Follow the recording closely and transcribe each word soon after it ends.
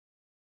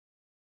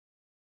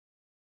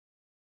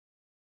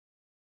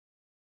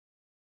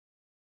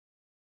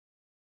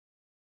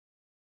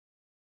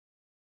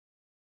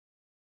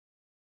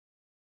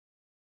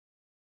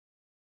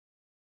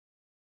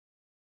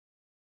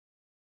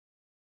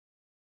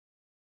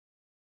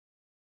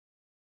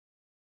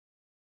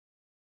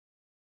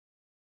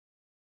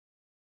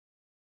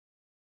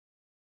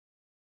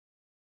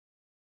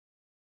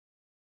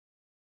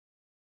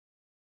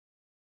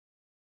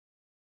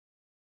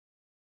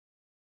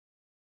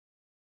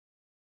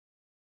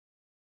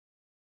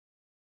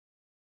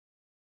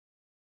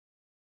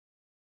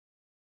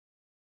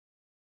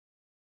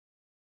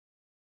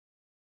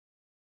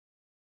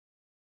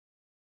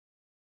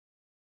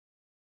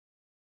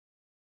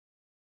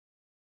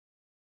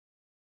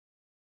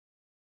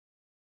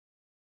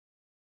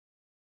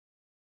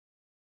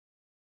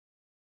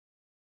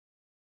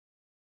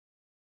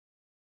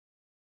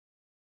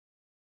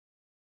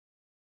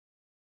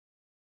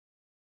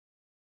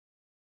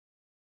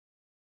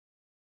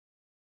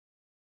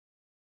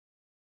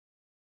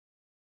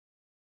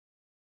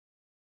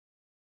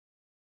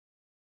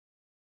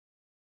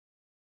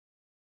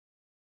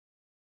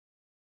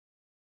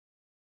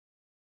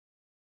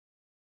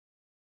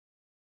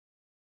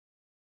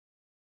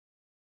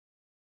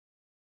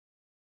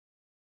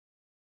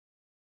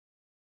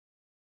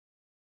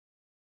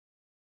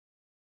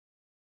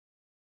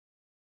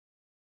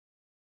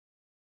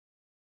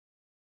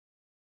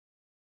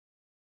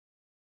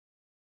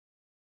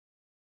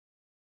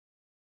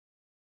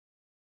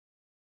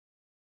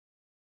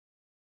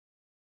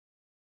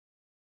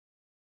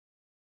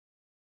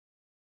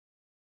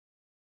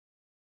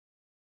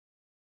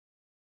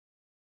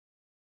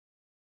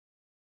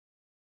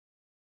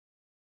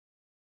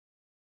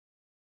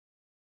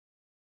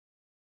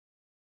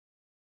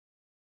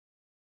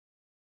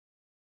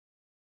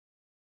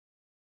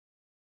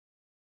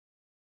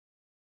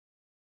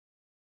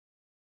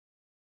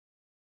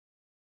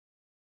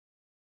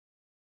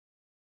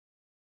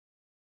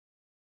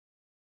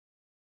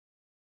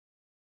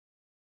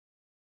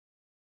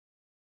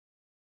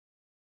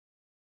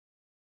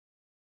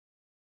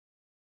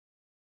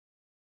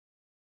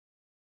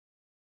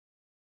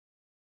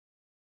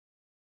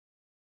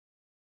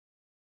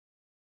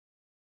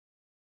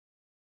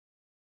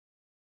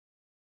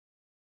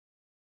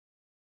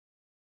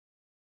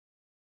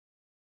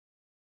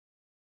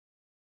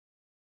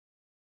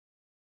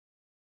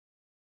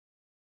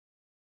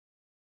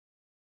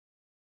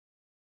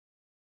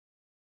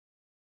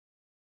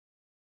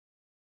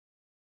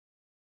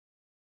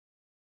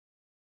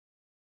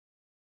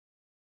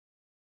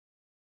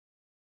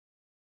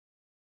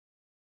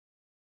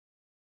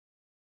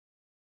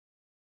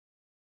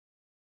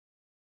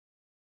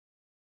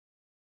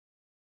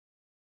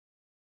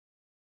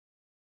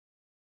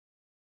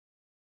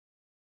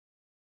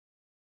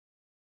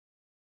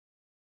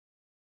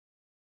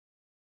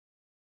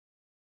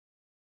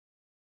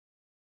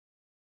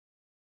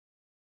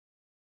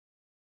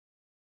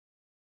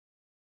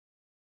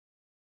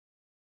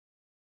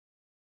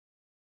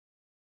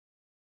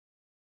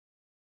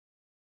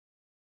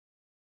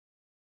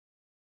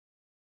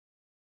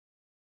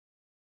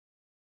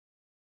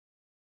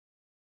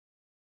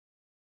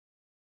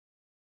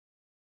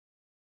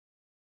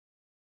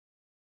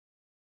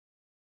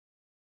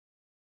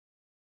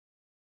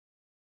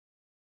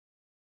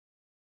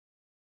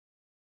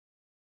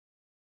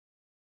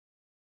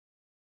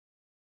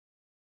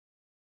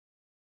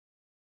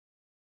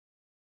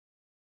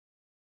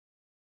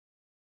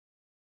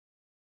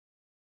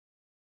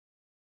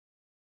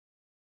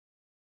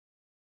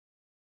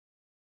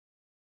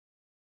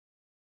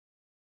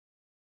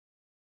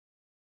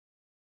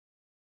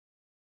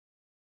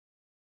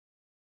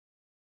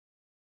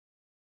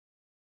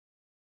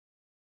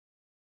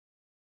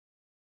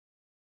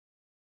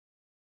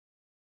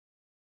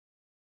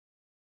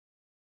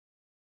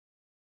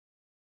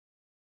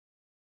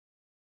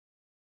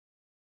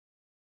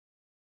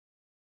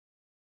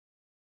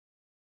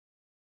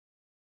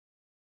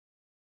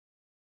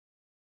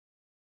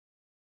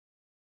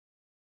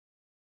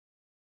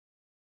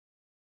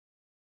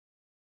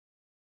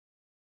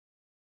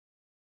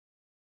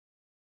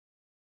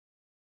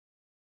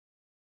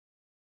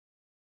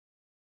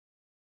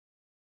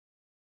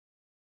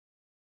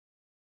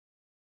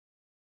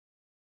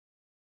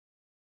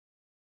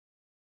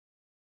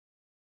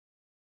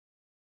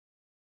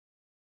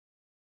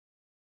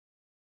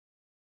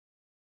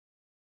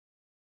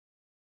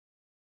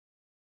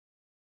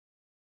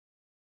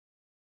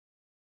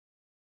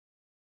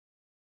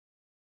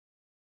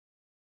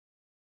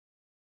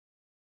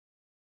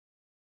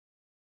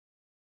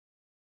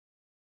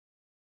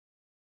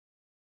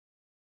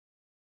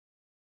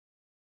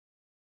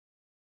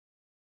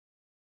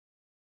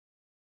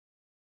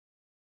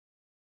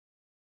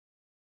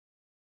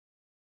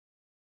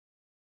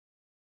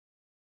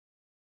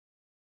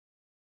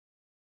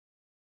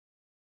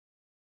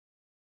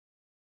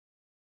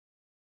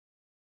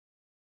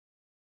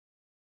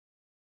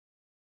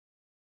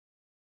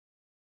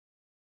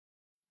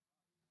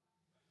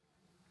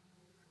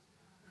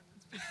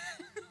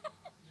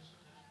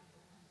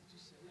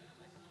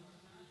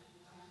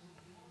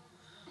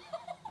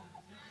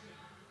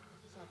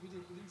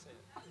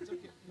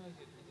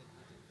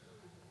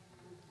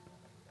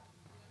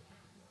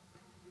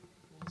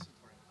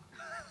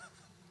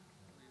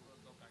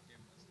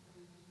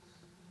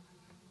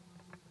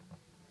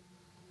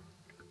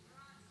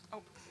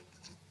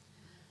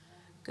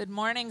Good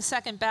morning,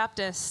 Second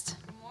Baptist.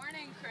 Good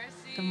morning,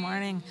 Chrissy. Good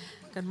morning.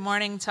 Good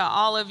morning to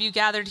all of you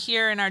gathered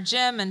here in our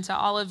gym and to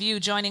all of you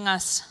joining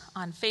us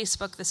on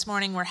Facebook this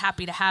morning. We're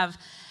happy to have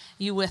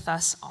you with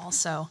us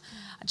also.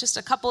 Just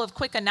a couple of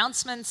quick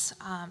announcements.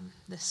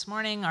 This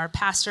morning, our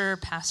pastor,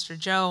 Pastor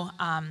Joe,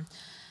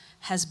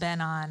 has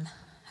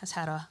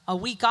had a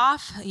week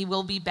off. He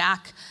will be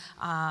back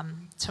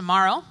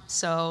tomorrow.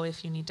 So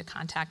if you need to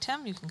contact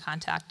him, you can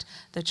contact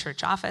the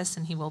church office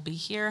and he will be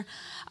here.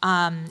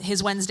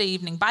 His Wednesday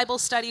evening Bible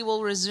study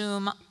will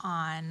resume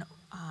on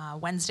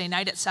Wednesday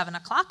night at 7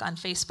 o'clock on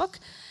Facebook.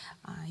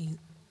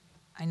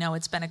 I know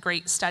it's been a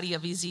great study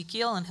of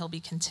Ezekiel and he'll be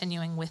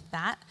continuing with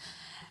that.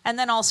 And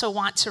then also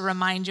want to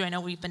remind you, I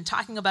know we've been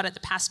talking about it the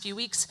past few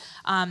weeks,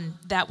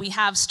 that we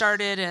have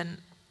started an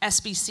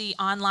SBC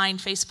online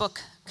Facebook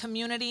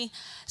community.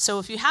 So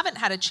if you haven't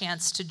had a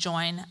chance to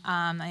join,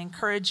 I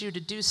encourage you to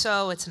do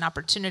so. It's an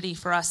opportunity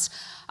for us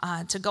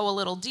to go a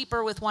little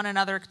deeper with one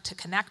another, to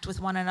connect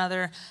with one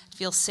another,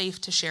 feel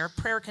safe to share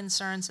prayer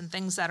concerns and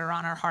things that are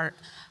on our heart.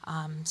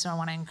 So I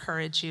want to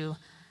encourage you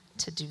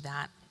to do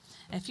that.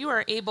 And if you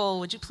are able,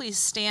 would you please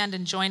stand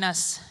and join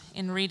us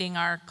in reading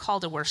our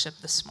call to worship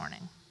this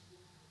morning?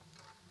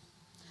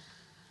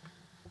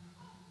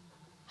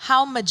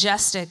 How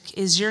majestic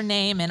is your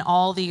name in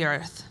all the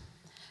earth.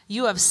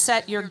 You have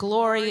set your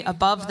glory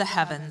above the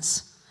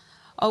heavens.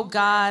 O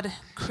God,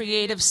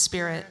 creative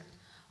spirit,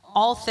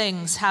 all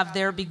things have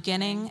their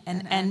beginning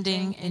and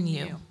ending in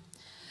you.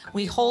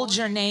 We hold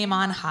your name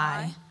on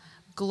high.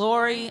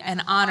 Glory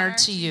and honor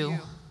to you.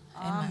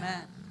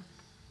 Amen.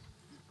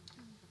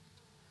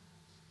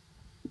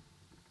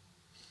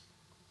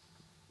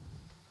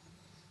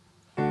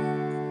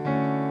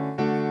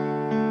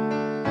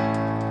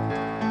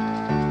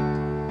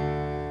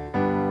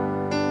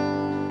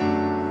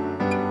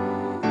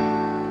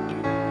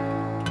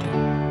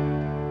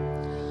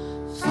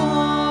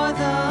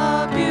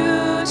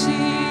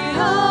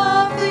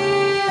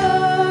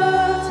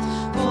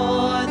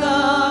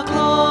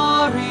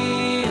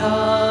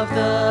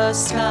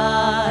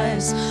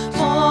 Skies,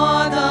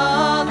 for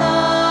the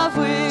love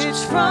which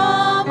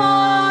from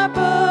our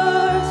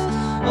birth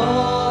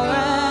o'er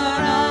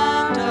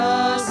and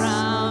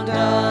around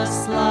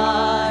us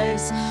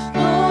lies.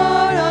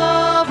 Lord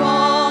of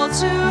all,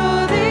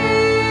 to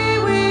thee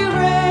we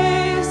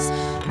raise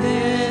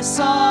this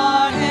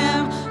our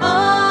hymn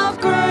of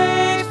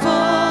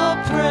grateful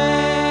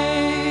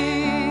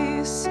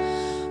praise.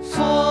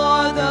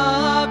 For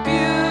the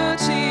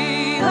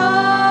beauty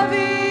of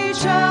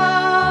each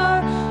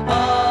hour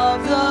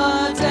of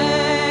the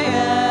day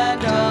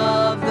and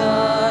of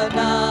the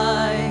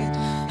night,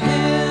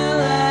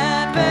 hill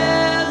and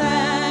vale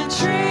and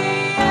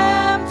tree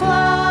and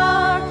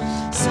flower,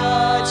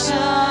 such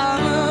a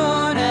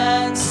moon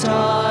and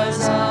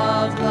stars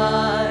of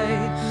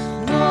light.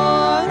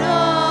 Lord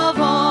of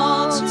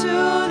all,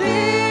 to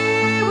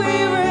thee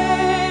we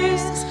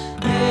raise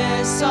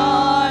this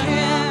our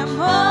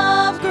hymn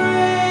of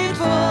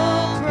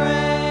grateful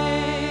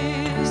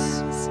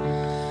praise.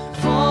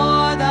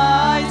 For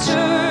thy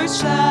church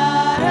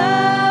that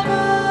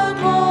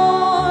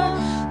evermore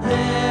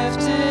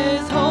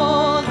lifteth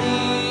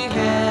holy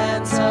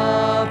hands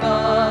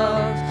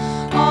above,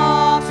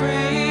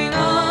 offering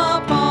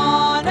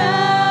upon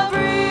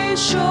every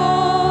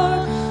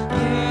shore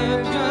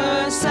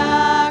pure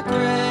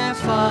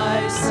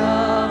sacrifice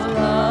of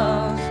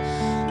love.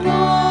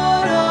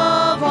 Lord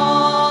of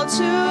all,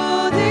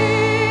 to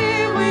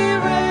thee we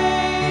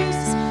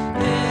raise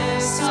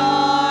this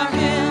our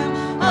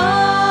hymn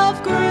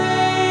of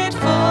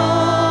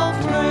grateful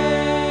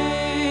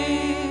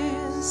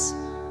praise.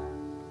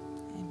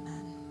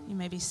 Amen. You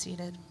may be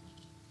seated.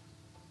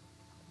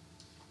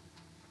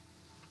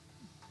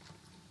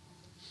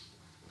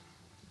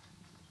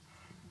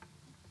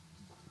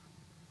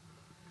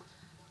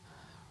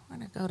 We're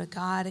going to go to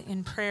God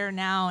in prayer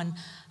now. And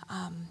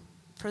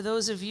for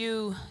those of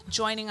you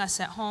joining us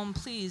at home,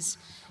 please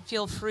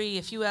feel free,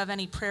 if you have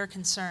any prayer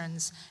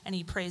concerns,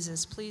 any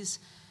praises, please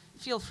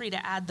feel free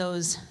to add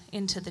those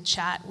into the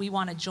chat. We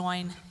want to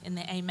join in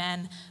the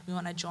amen. We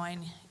want to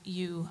join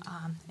you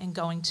in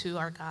going to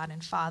our God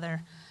and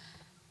Father.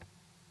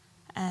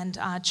 And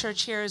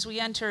church, here as we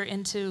enter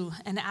into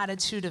an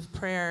attitude of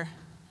prayer,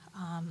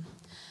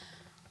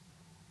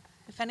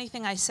 if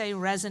anything I say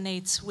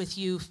resonates with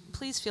you,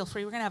 please feel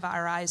free. We're going to have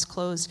our eyes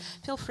closed.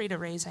 Feel free to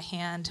raise a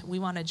hand. We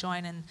want to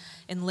join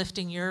in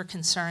lifting your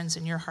concerns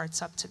and your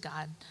hearts up to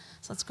God.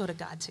 So let's go to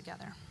God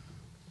together.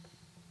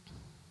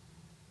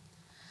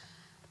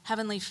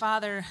 Heavenly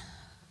Father,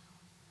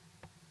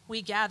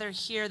 we gather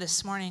here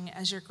this morning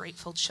as your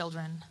grateful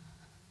children.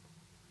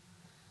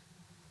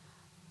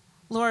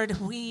 Lord,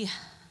 we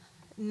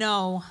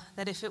know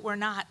that if it were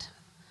not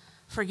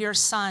for your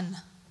Son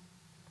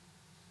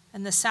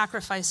and the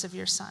sacrifice of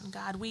your Son,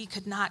 God, we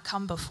could not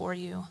come before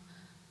you.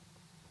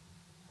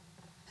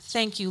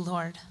 Thank you,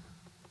 Lord.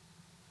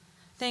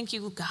 Thank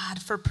you,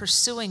 God, for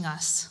pursuing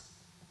us,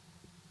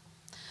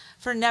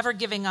 for never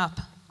giving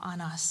up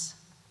on us.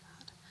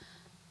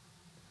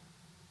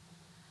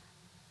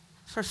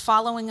 for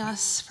following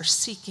us, for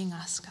seeking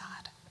us,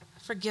 God.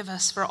 Forgive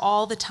us for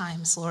all the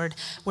times, Lord,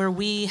 where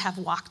we have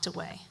walked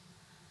away.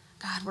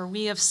 God, where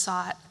we have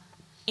sought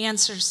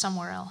answers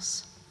somewhere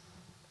else.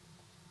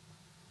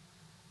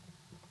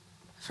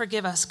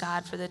 Forgive us,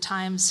 God, for the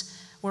times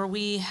where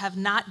we have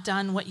not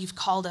done what you've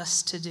called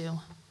us to do.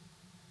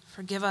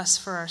 Forgive us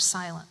for our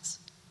silence.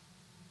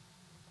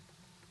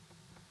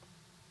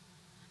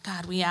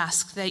 God, we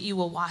ask that you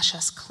will wash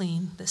us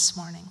clean this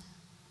morning.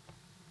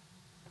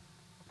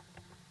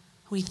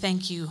 We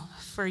thank you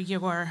for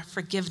your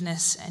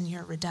forgiveness and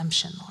your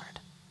redemption,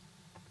 Lord.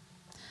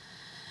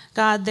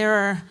 God, there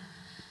are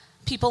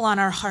people on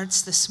our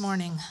hearts this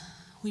morning.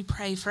 We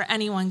pray for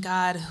anyone,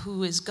 God,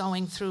 who is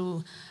going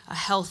through a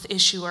health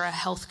issue or a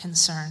health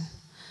concern.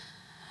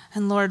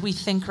 And Lord, we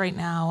think right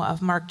now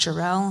of Mark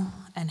Jarrell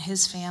and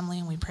his family,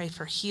 and we pray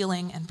for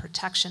healing and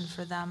protection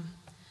for them.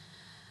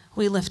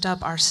 We lift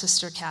up our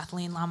sister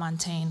Kathleen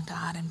LaMontagne,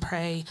 God, and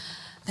pray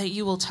that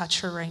you will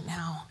touch her right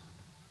now,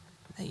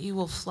 that you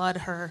will flood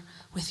her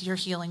with your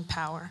healing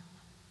power.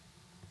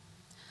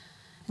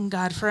 And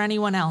God, for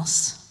anyone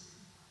else,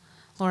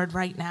 Lord,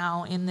 right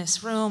now in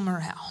this room or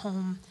at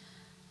home,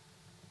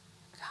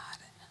 God,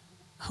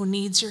 who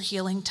needs your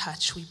healing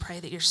touch, we pray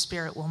that your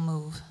Spirit will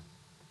move.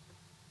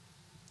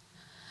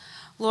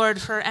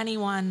 Lord, for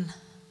anyone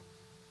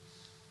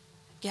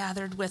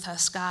gathered with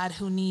us, God,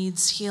 who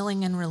needs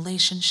healing in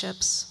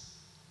relationships,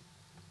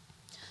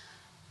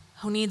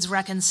 who needs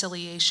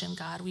reconciliation,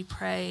 God, we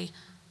pray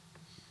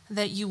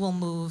that you will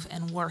move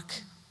and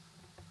work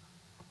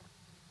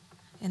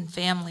in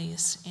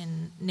families,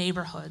 in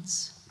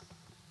neighborhoods.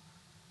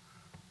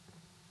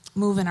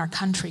 Move in our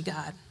country,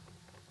 God,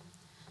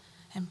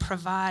 and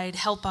provide,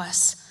 help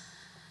us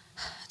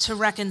to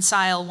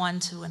reconcile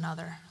one to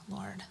another,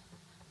 Lord.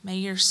 May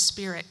your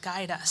Spirit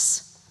guide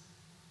us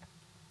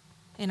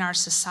in our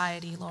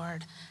society,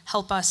 Lord.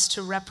 Help us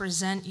to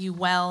represent you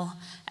well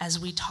as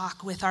we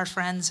talk with our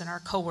friends and our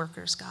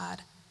coworkers,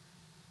 God.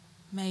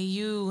 May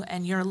you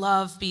and your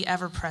love be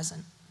ever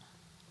present.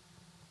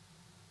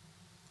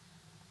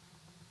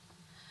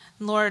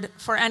 Lord,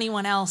 for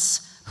anyone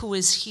else who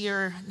is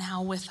here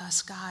now with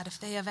us, God, if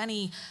they have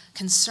any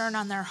concern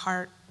on their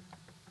heart,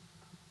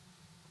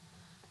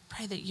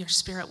 pray that your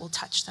Spirit will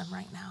touch them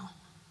right now.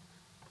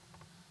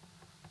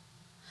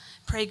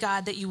 Pray,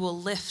 God, that you will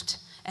lift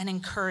and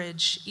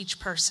encourage each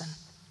person.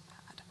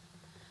 God,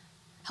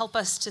 help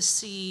us to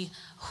see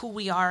who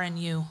we are in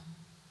you.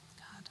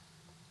 God,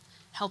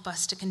 help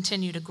us to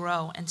continue to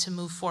grow and to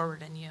move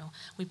forward in you.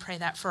 We pray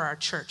that for our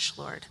church,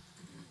 Lord.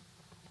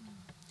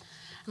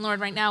 And Lord,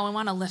 right now we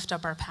want to lift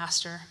up our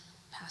pastor,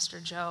 Pastor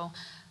Joe,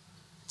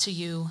 to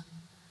you.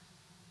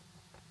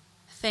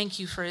 Thank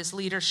you for his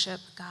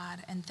leadership, God,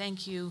 and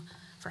thank you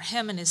for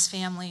him and his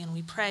family. And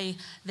we pray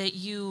that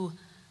you,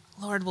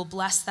 Lord, will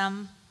bless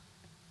them.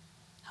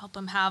 Help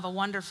him have a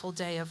wonderful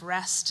day of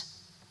rest.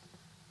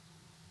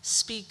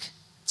 Speak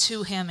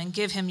to him and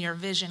give him your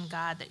vision,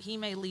 God, that he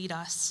may lead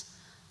us,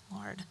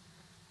 Lord,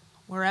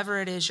 wherever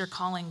it is you're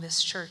calling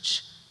this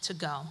church to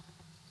go.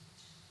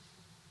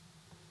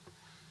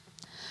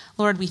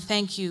 Lord, we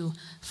thank you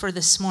for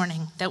this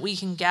morning, that we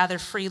can gather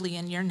freely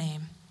in your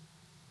name.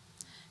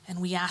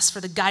 And we ask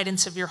for the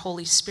guidance of your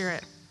Holy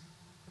Spirit,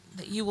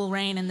 that you will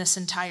reign in this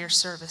entire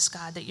service,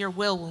 God, that your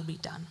will be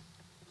done.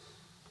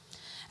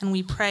 And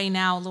we pray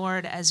now,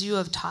 Lord, as you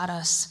have taught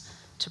us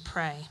to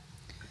pray.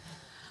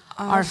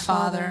 Our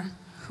Father,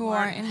 who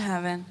art in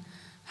heaven,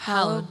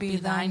 hallowed be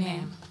thy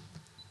name.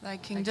 Thy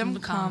kingdom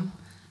come,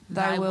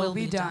 thy will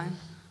be done,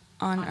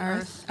 on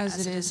earth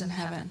as it is in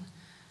heaven.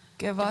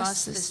 Give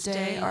us this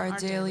day our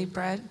daily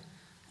bread,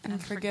 and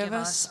forgive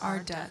us our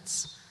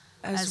debts,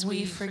 as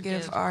we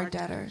forgive our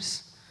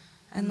debtors.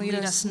 And lead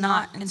us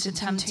not into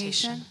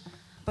temptation,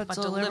 but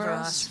deliver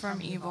us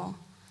from evil.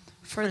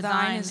 For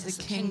thine is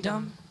the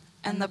kingdom,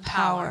 and the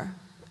power,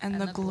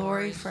 and the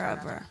glory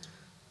forever.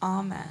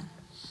 Amen.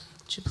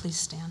 Would you please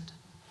stand?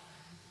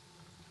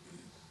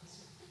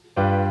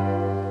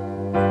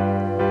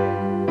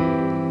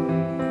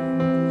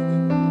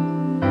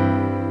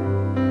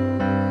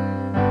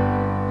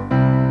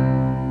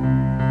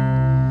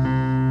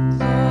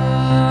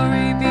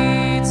 Glory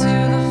be to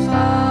the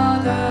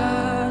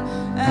Father,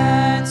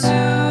 and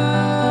to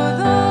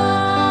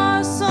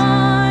the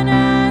Son,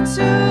 and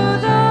to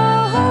the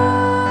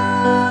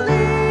Holy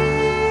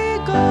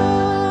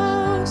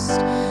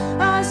Ghost,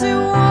 as it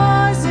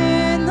was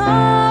in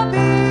the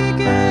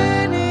beginning,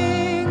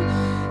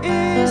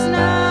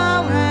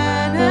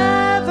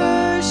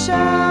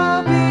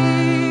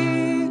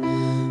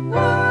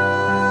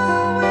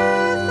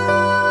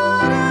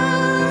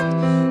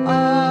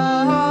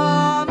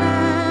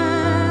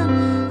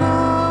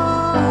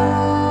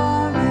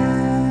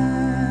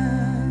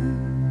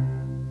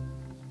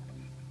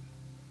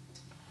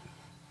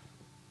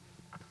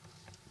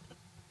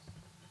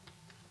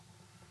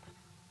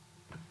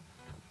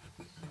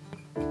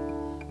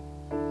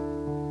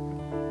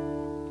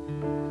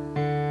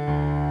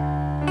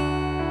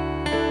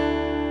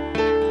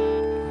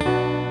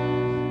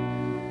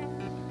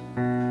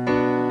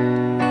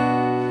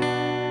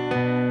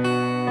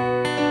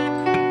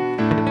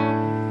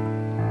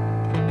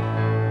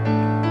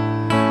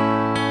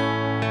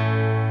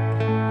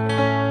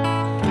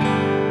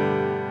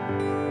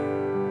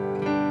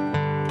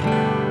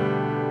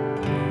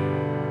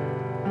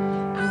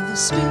 the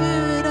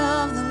Spirit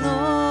of the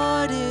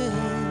Lord is,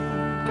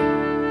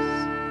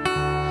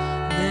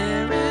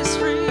 there is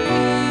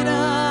freedom.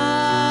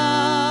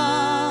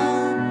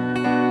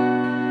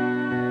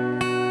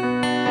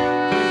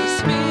 Where the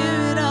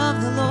Spirit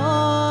of the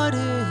Lord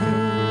is,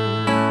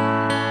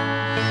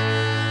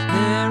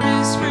 there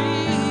is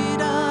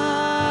freedom.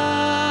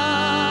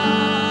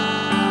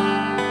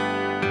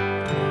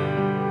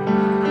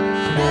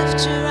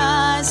 Lift your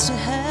eyes to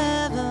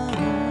heaven.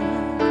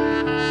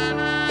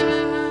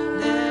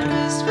 There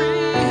is freedom.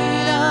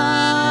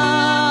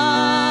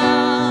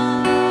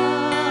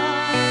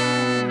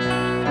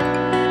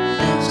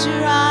 Lift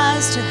your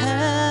eyes to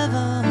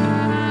heaven.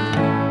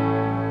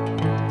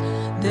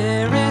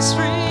 There is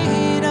freedom.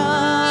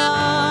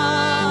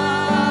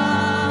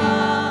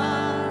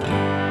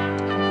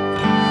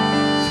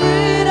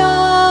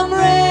 Freedom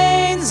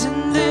reigns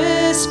in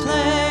this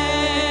place.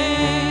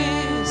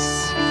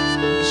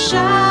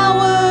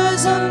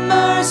 Showers of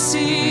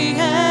mercy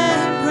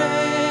and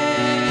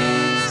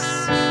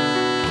grace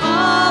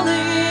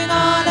falling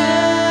on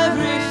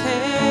every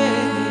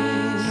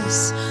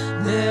face.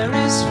 There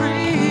is freedom.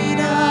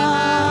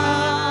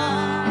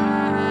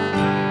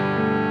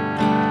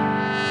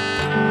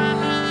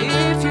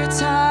 If you're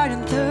tired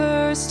and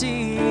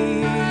thirsty,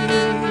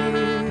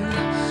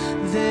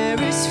 there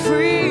is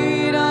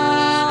freedom.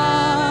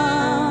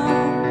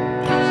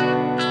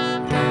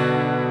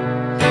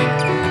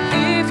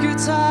 If you're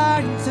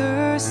tired and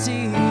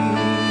thirsty,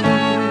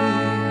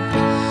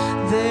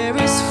 there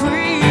is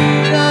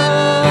freedom.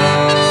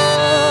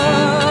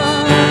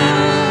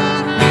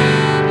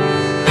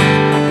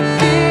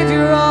 Give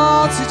your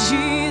all to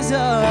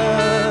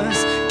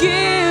Jesus.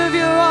 Give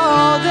your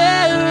all,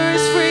 there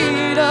is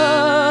freedom.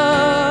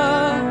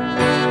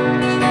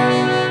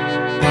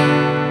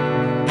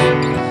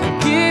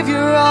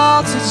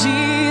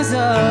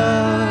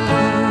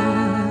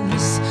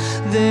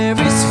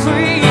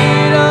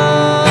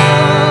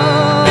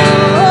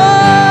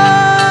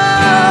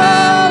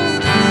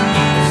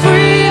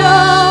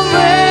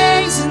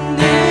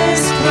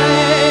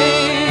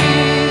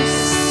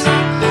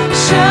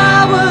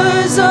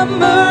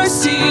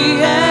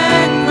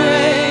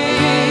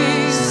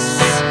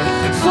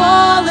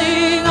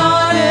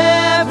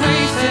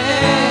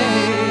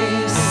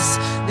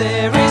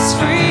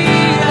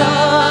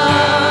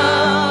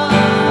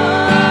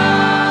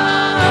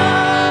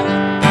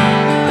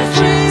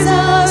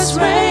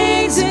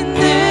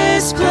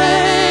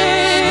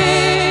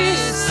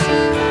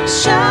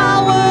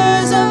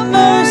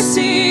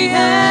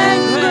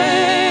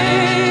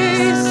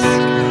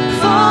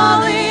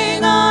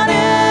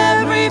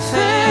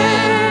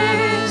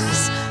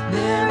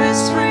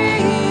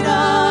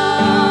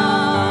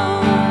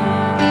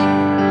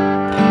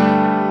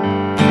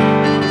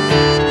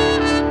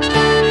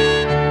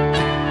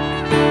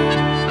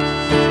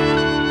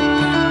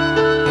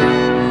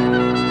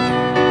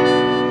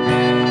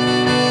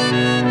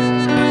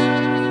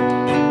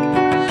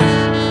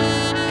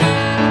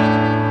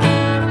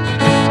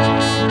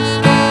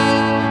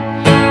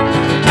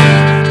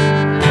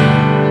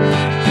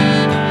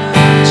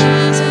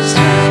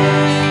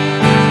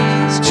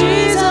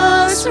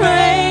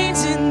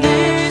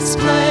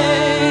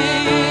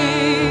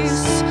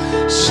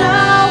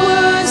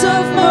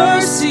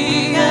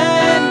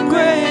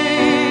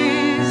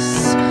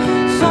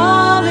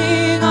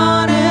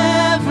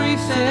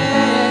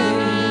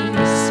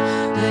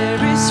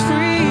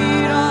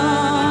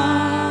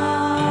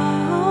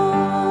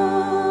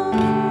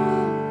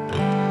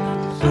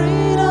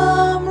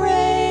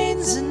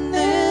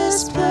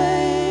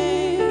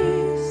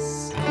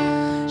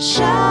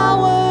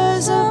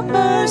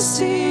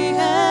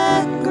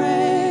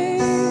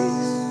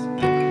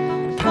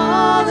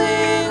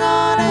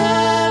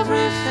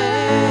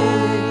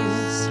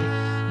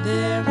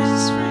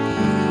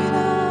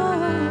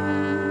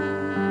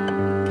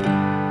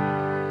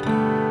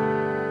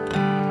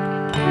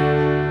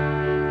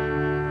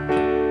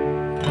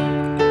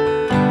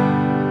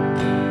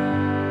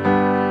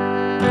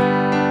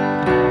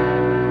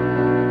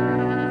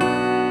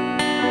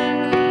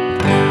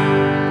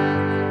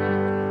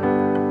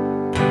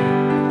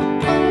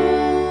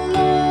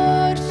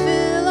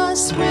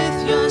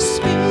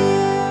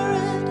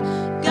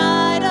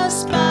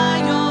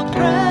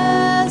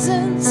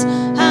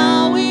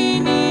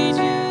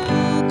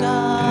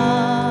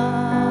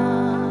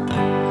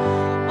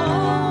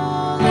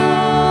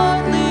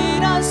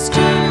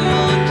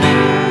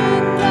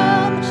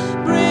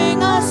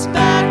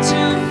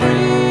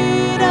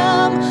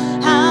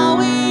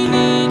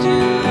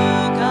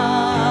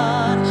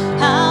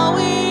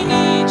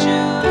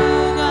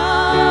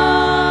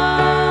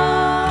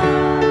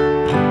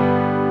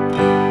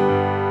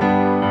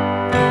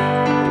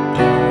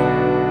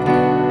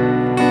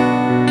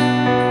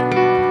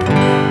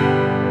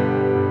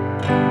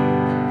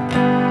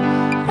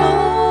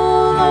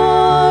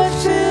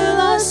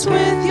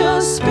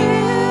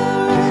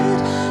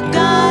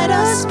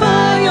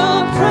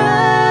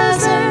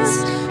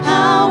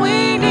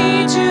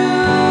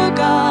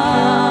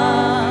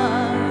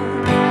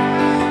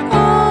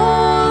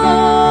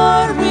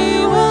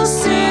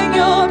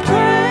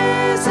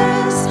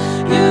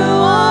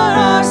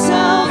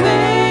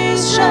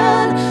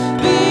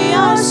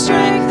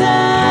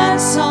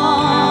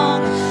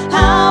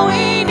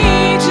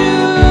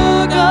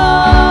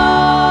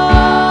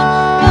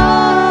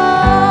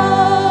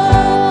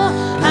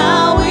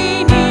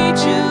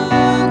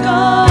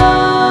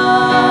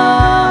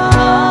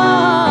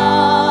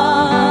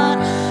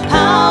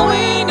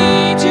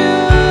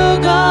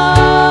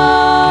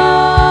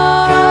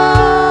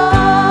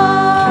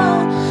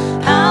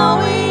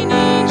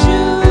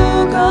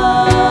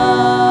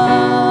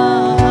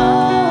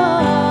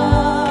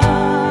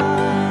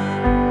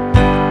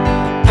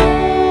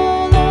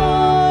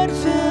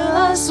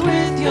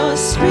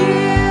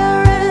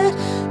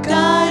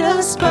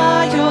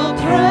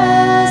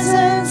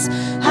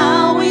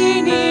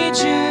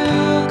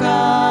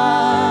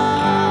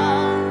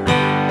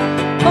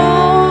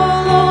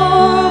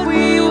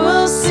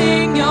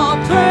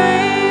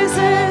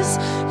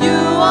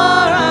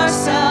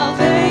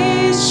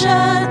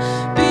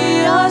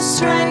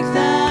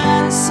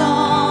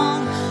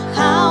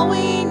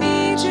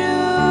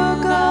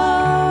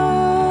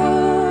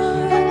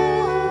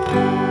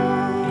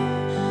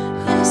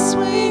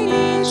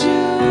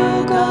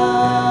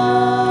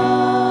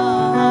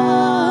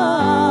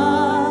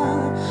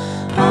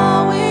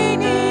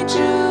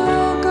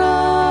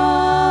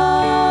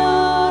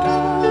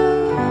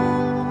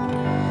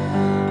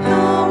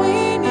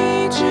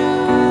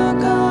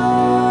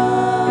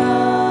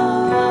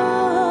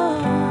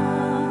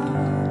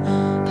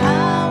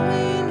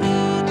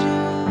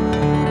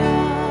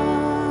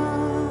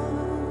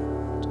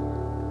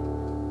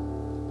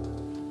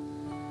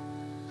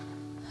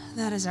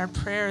 is our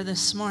prayer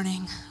this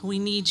morning. We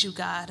need you,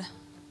 God.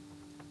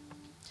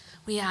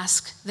 We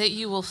ask that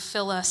you will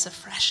fill us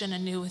afresh and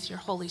anew with your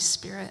Holy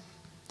Spirit.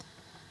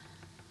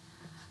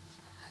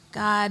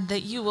 God,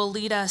 that you will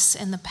lead us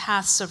in the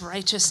paths of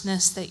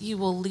righteousness, that you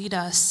will lead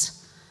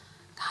us,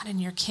 God, in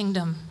your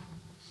kingdom.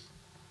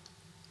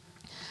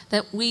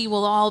 That we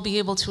will all be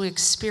able to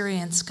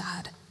experience,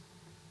 God,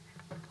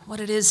 what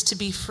it is to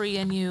be free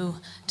in you,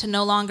 to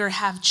no longer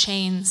have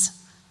chains,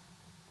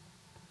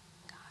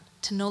 God,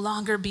 to no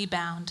longer be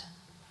bound,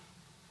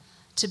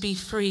 to be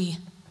free,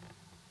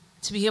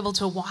 to be able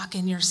to walk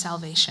in your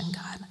salvation,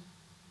 God.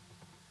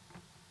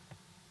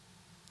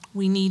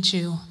 We need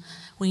you.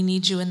 We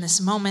need you in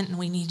this moment, and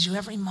we need you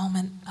every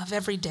moment of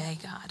every day,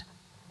 God.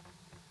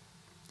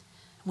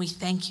 We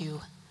thank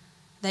you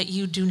that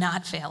you do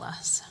not fail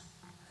us,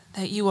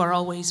 that you are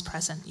always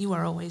present, you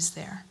are always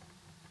there.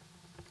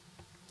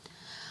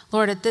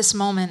 Lord, at this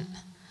moment,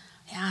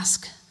 I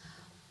ask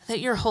that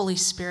your Holy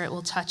Spirit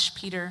will touch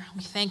Peter.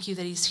 We thank you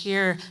that he's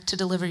here to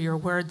deliver your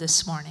word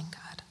this morning,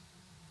 God.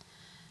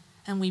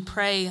 And we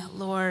pray,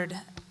 Lord,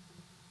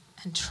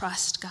 and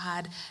trust,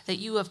 God, that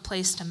you have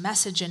placed a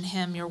message in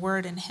him, your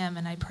word in him,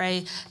 and I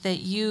pray that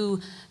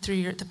you,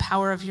 through the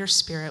power of your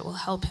Spirit, will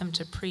help him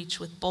to preach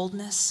with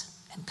boldness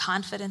and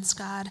confidence,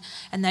 God,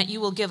 and that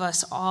you will give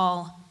us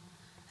all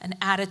an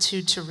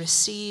attitude to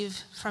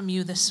receive from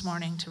you this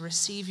morning, to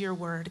receive your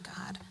word,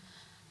 God,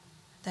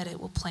 that it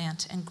will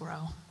plant and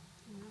grow.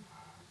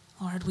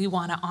 Lord, we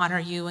want to honor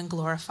you and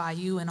glorify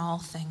you in all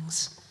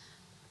things.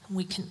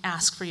 We can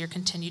ask for your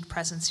continued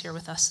presence here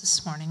with us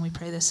this morning. We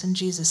pray this in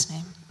Jesus'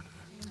 name.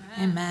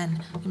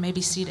 Amen. You may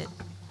be seated.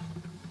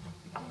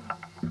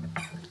 Thank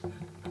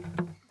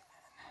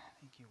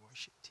you,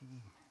 worship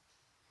team.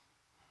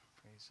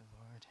 Praise the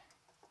Lord.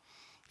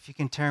 If you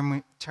can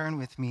turn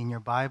with me in your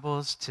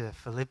Bibles to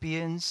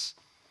Philippians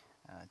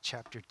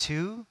chapter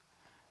 2,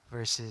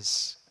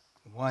 verses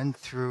 1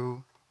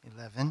 through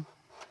 11.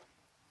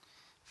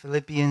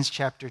 Philippians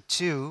chapter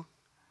 2,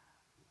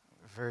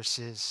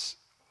 verses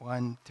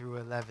 1 through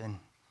 11.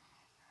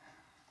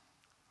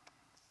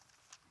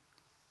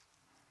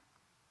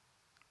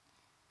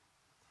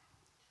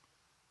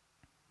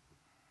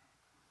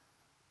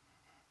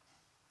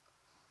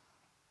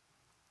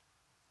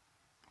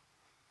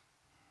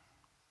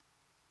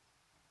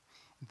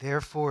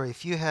 Therefore,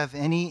 if you have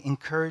any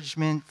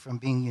encouragement from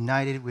being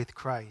united with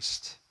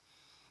Christ,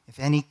 if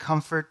any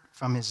comfort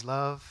from his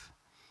love,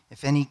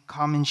 if any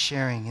common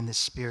sharing in the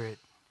Spirit,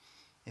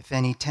 if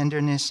any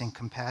tenderness and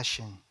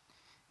compassion,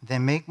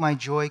 then make my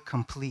joy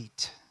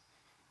complete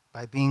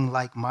by being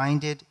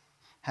like-minded,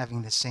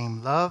 having the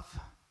same love,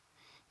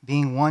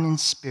 being one in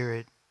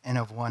spirit and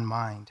of one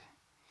mind.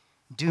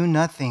 Do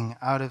nothing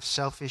out of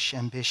selfish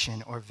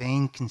ambition or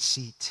vain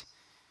conceit.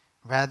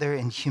 Rather,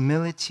 in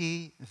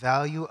humility,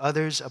 value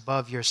others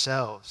above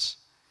yourselves,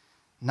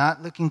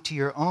 not looking to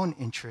your own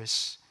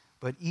interests,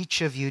 but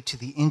each of you to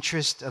the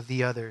interest of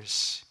the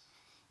others.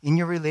 In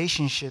your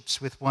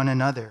relationships with one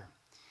another,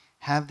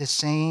 have the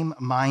same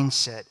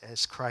mindset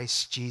as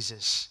Christ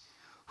Jesus,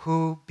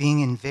 who,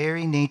 being in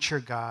very nature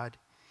God,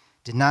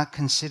 did not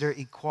consider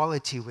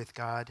equality with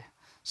God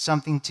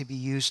something to be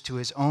used to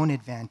his own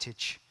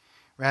advantage.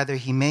 Rather,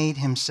 he made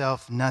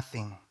himself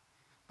nothing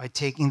by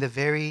taking the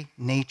very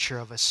nature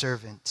of a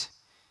servant,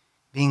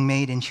 being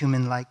made in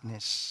human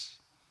likeness,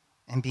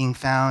 and being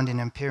found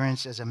in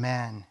appearance as a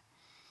man.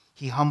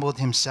 He humbled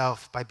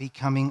himself by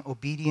becoming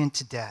obedient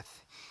to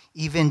death,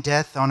 even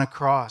death on a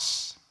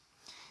cross.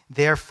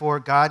 Therefore,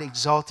 God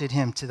exalted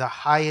him to the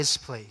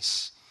highest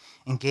place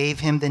and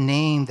gave him the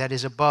name that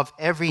is above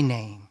every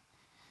name,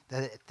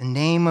 that at the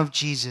name of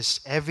Jesus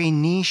every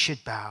knee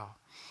should bow,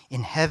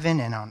 in heaven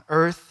and on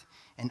earth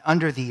and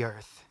under the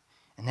earth,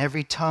 and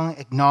every tongue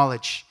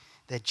acknowledge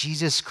that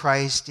Jesus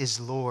Christ is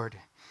Lord,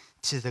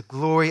 to the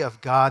glory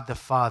of God the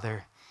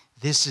Father.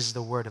 This is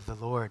the word of the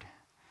Lord.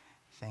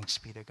 Thanks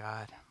be to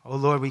God. Oh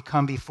Lord, we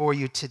come before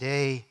you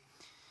today,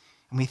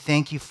 and we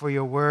thank you for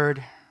your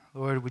word.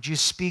 Lord, would you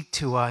speak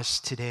to us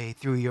today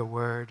through your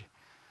word?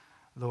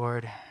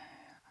 Lord,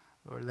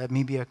 let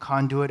me be a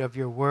conduit of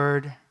your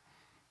word.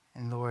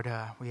 And Lord,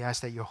 we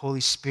ask that your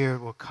Holy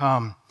Spirit will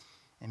come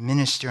and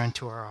minister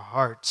unto our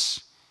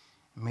hearts.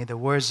 And may the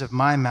words of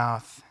my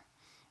mouth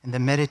and the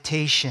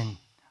meditation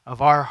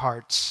of our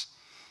hearts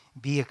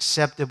be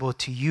acceptable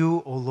to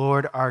you, O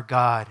Lord, our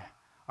God,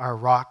 our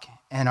rock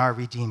and our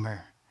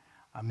Redeemer.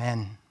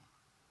 Amen.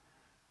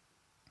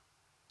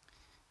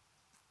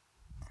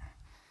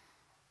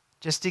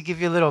 Just to give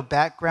you a little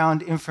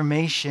background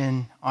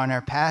information on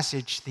our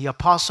passage, the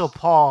Apostle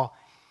Paul,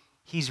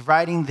 he's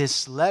writing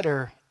this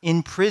letter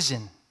in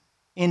prison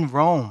in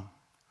Rome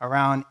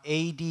around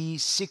AD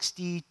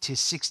 60 to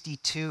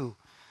 62.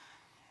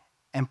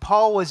 And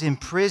Paul was in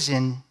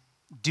prison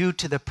due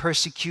to the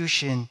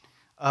persecution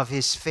of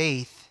his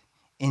faith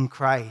in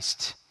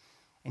Christ.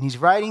 And he's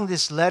writing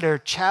this letter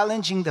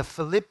challenging the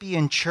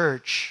Philippian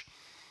church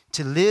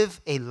to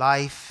live a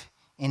life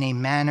in a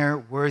manner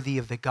worthy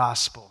of the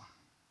gospel.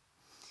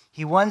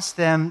 He wants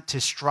them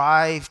to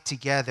strive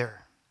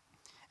together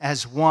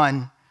as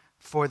one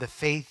for the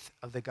faith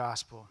of the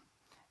gospel,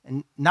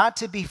 and not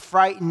to be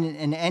frightened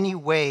in any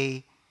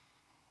way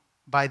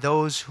by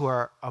those who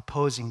are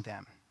opposing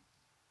them.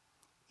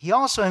 He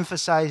also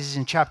emphasizes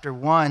in chapter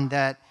 1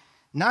 that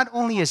not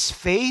only is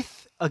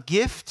faith a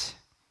gift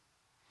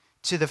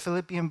to the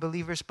Philippian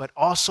believers, but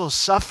also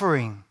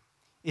suffering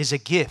is a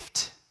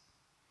gift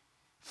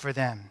for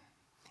them.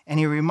 And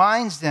he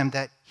reminds them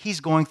that he's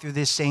going through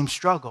this same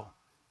struggle.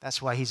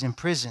 That's why he's in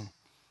prison.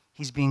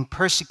 He's being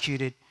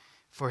persecuted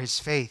for his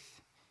faith.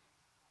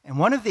 And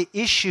one of the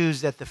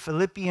issues that the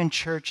Philippian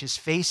church is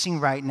facing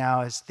right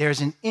now is there's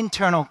an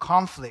internal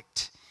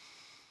conflict.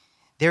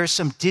 There is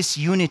some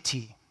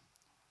disunity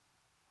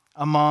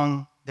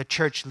among the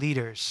church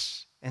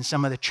leaders and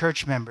some of the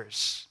church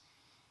members.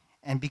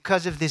 And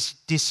because of this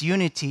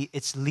disunity,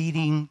 it's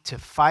leading to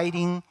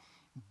fighting,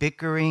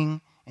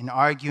 bickering, and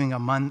arguing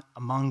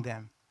among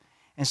them.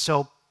 And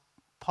so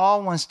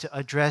Paul wants to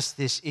address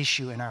this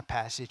issue in our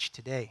passage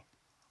today.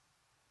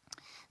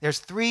 There's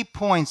 3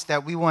 points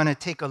that we want to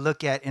take a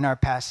look at in our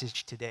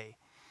passage today.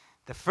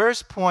 The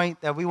first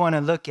point that we want to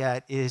look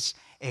at is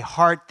a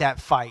heart that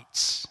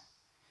fights.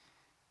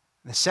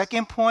 The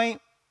second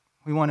point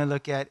we want to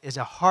look at is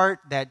a heart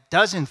that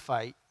doesn't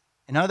fight.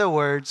 In other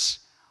words,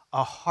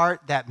 a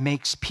heart that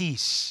makes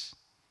peace.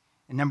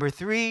 And number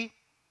 3,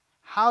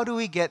 how do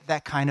we get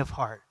that kind of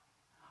heart?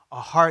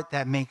 A heart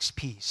that makes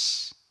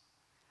peace.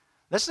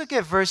 Let's look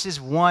at verses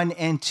 1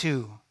 and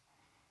 2.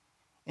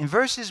 In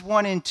verses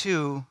 1 and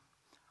 2,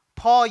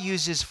 Paul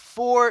uses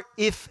 4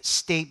 if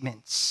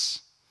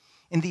statements.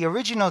 In the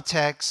original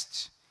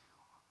text,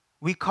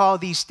 we call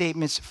these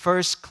statements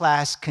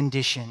first-class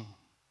condition,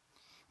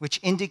 which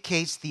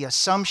indicates the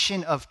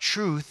assumption of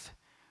truth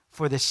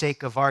for the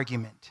sake of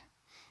argument.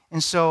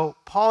 And so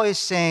Paul is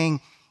saying,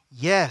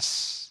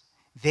 yes,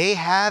 they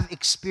have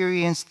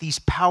experienced these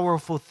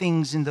powerful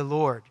things in the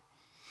Lord.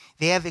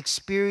 They have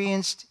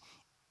experienced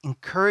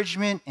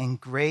encouragement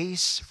and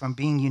grace from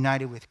being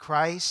united with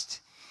Christ.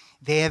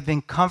 They have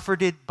been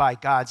comforted by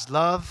God's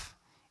love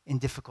in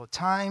difficult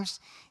times.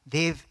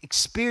 They've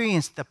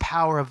experienced the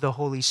power of the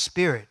Holy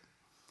Spirit.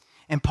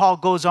 And Paul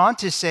goes on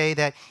to say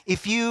that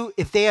if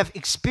they have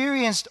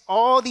experienced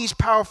all these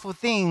powerful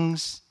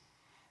things,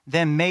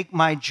 then make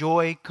my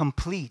joy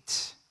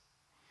complete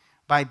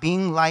by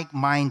being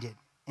like-minded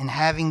and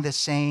having the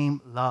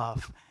same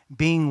love,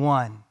 being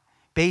one,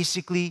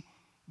 basically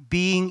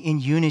being in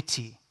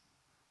unity.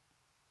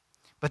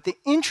 But the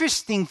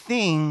interesting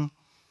thing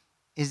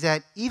is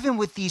that even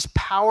with these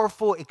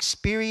powerful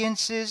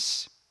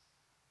experiences,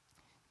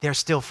 they're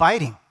still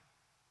fighting.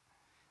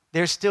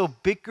 There's still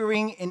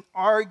bickering and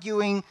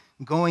arguing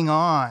going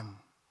on.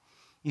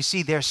 You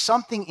see, there's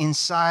something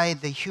inside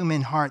the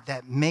human heart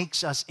that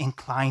makes us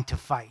inclined to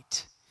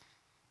fight.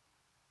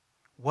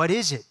 What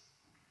is it?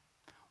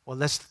 Well,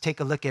 let's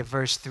take a look at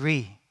verse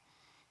 3.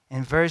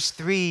 In verse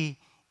 3,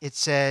 it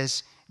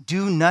says,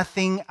 "Do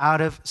nothing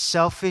out of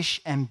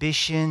selfish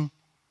ambition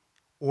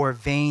or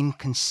vain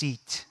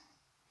conceit."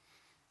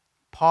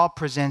 Paul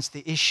presents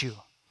the issue.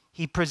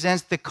 He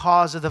presents the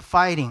cause of the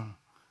fighting.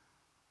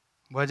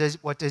 What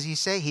does he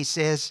say? He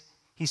says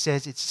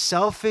it's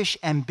selfish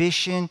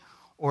ambition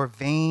or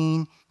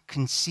vain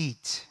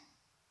conceit.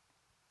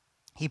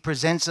 He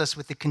presents us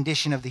with the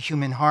condition of the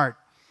human heart.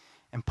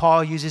 And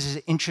Paul uses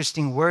an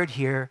interesting word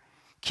here,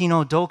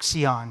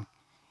 kenodoxion.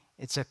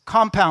 It's a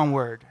compound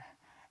word.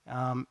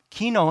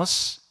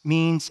 Kenos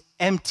means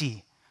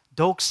empty.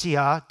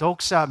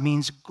 Doxa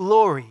means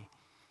glory.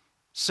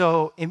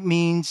 So it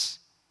means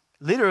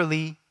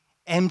literally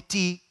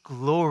empty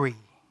glory.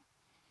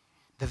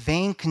 The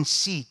vain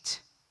conceit,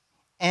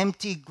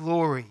 empty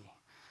glory.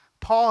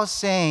 Paul is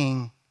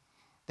saying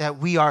that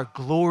we are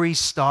glory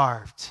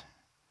starved.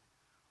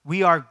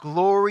 We are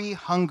glory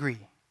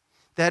hungry.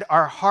 That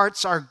our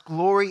hearts are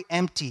glory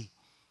empty.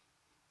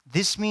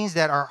 This means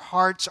that our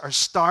hearts are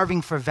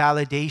starving for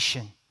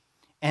validation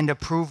and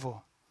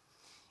approval.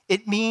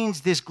 It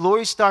means this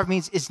glory starved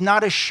means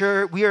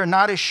we are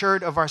not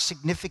assured of our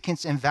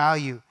significance and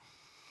value.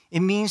 It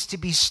means to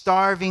be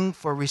starving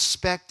for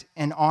respect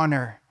and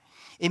honor.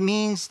 It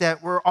means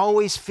that we're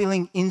always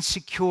feeling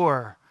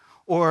insecure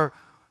or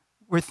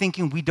we're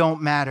thinking we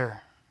don't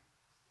matter.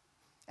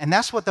 And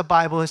that's what the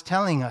Bible is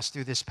telling us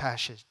through this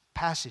passage,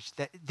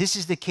 that this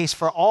is the case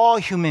for all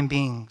human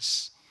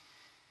beings.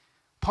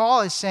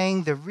 Paul is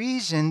saying the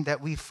reason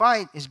that we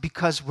fight is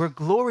because we're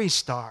glory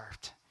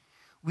starved.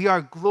 We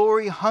are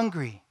glory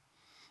hungry.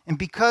 And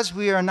because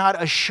we are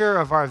not assured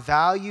of our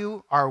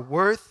value, our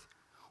worth,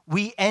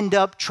 we end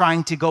up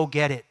trying to go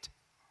get it.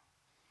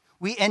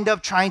 We end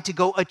up trying to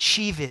go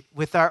achieve it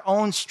with our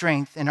own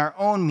strength and our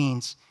own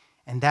means,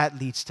 and that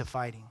leads to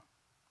fighting.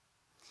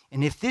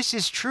 And if this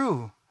is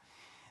true,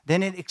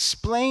 then it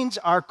explains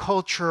our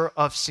culture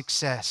of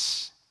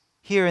success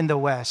here in the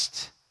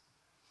West.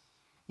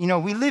 You know,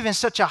 we live in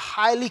such a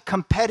highly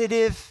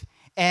competitive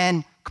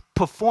and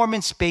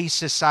performance-based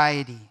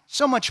society.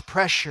 So much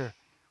pressure.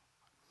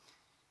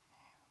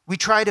 We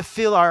try to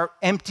fill our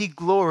empty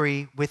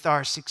glory with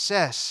our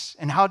success.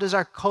 And how does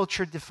our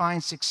culture define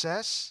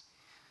success?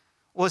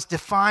 was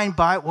defined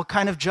by what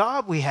kind of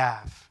job we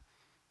have,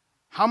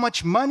 how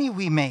much money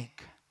we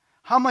make,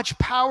 how much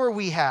power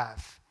we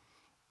have.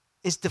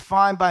 It's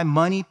defined by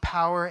money,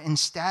 power, and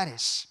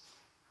status.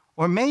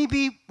 Or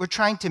maybe we're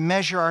trying to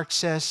measure our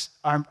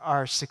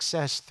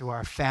success through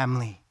our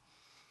family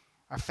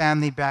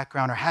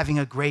background, or having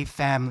a great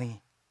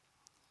family.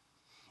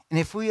 And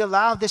if we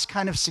allow this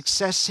kind of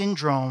success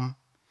syndrome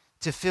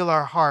to fill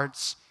our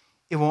hearts,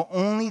 it will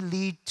only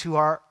lead to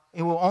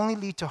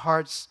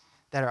hearts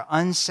that are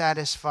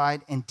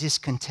unsatisfied and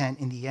discontent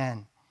in the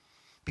end,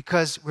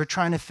 because we're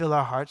trying to fill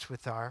our hearts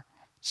with our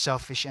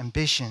selfish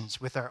ambitions,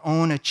 with our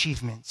own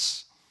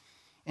achievements.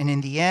 And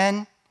in the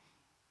end,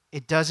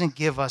 it doesn't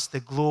give us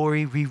the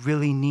glory we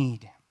really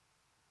need.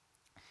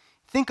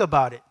 Think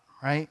about it,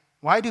 right?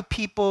 Why do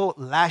people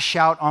lash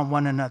out on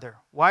one another?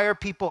 Why are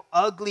people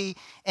ugly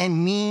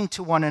and mean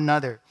to one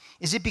another?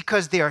 Is it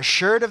because they are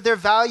assured of their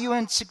value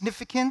and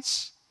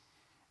significance?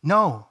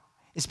 No,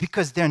 it's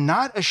because they're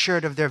not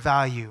assured of their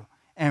value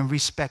and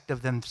respect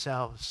of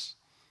themselves.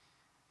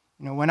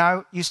 When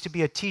I used to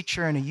be a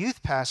teacher and a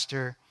youth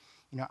pastor,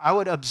 I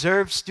would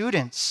observe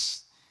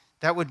students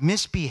that would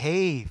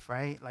misbehave,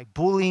 right? Like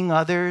bullying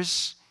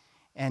others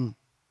and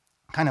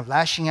kind of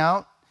lashing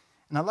out.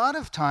 And a lot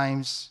of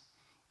times,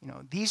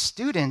 these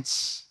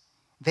students,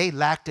 they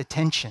lacked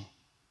attention,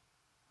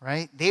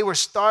 right? They were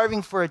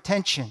starving for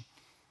attention.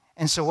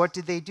 And so what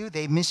did they do?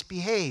 They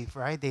misbehaved,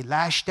 right? They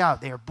lashed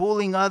out. They were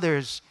bullying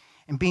others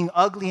and being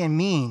ugly and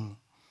mean.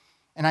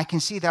 And I can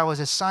see that was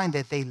a sign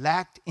that they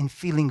lacked in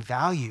feeling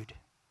valued,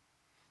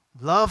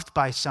 loved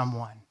by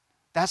someone.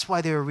 That's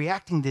why they were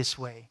reacting this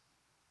way.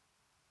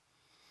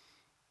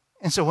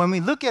 And so when we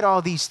look at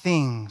all these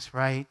things,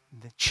 right,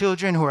 the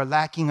children who are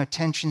lacking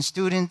attention,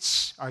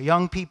 students, our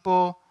young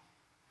people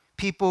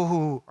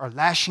who are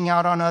lashing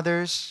out on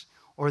others,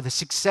 or the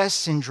success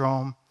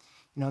syndrome,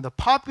 the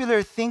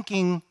popular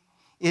thinking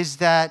is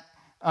that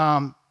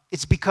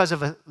it's because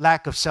of a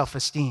lack of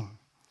self-esteem,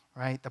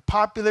 right? The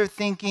popular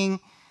thinking,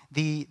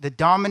 the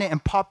dominant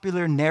and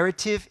popular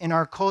narrative in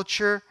our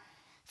culture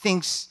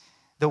thinks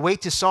the way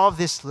to solve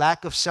this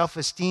lack of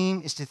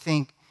self-esteem is to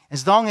think,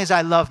 as long as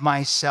I love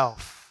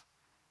myself,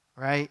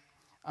 right,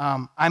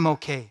 I'm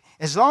okay.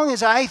 As long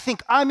as I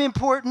think I'm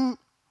important,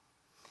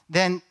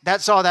 then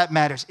that's all that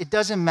matters. It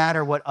doesn't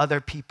matter what other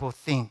people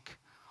think.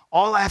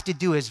 All I have to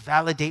do is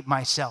validate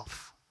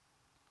myself.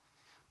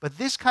 But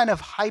this kind of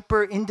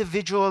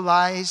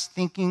hyper-individualized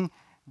thinking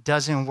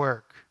doesn't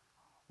work.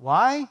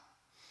 Why?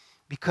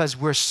 Because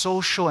we're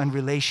social and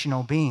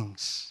relational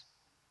beings.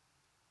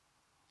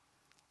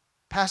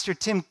 Pastor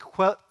Tim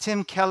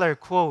Keller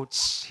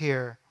quotes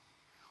here,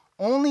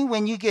 "Only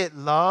when you get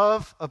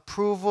love,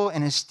 approval,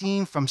 and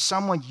esteem from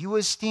someone you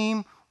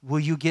esteem will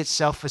you get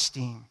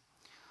self-esteem.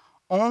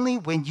 Only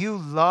when you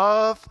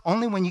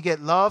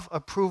get love,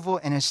 approval,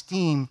 and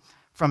esteem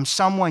from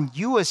someone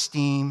you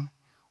esteem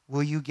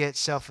will you get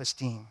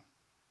self-esteem."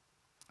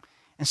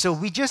 And so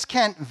we just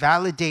can't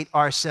validate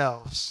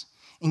ourselves.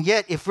 And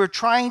yet, if we're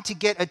trying to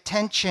get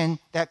attention,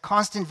 that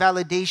constant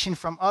validation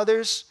from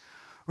others,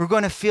 we're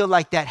going to feel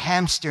like that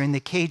hamster in the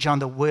cage on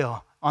the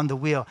wheel,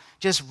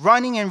 just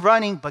running and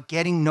running, but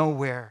getting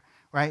nowhere,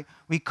 right?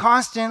 We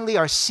constantly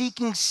are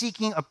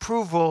seeking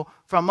approval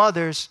from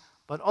others,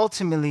 but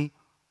ultimately,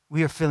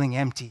 we are feeling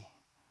empty.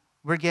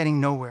 We're getting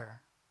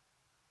nowhere.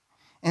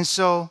 And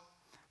so,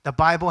 the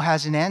Bible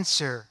has an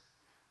answer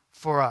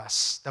for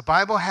us. The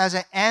Bible has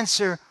an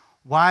answer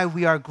why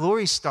we are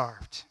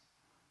glory-starved.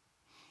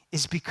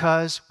 It's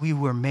because we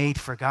were made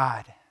for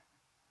God.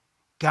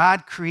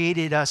 God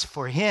created us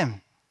for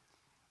Him.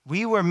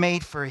 We were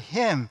made for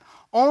Him.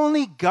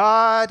 Only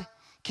God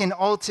can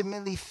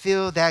ultimately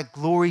fill that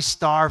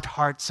glory-starved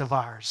hearts of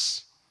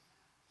ours.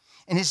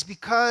 And it's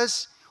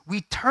because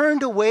we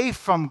turned away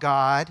from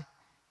God,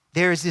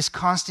 there is this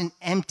constant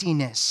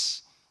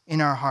emptiness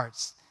in our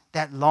hearts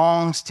that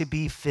longs to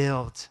be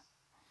filled.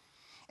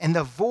 And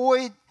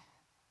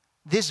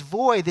this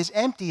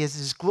emptiness,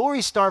 this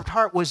glory-starved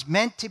heart was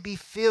meant to be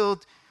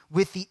filled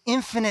with the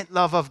infinite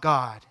love of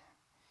God.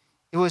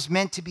 It was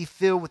meant to be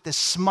filled with the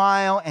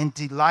smile and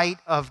delight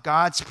of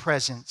God's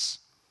presence.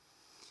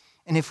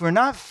 And if we're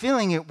not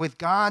filling it with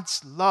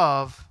God's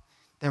love,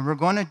 then we're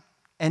going to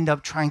end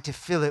up trying to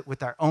fill it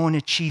with our own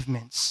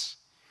achievements,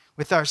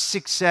 with our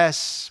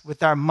success,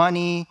 with our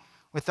money,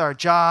 with our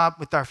job,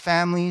 with our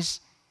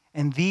families.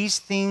 And these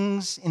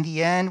things, in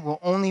the end, will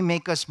only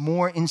make us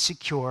more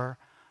insecure,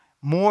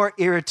 more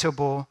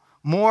irritable,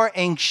 more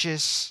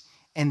anxious,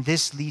 and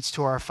this leads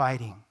to our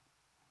fighting.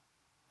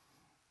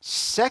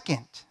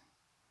 Second,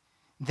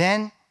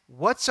 then,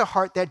 what's a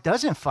heart that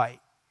doesn't fight?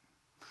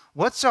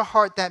 What's a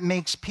heart that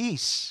makes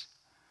peace?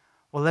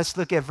 Well, let's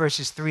look at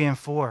verses 3 and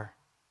 4.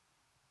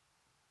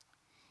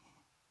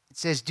 It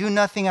says, "Do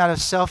nothing out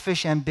of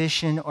selfish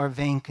ambition or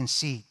vain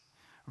conceit.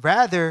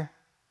 Rather,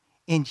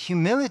 in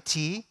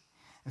humility,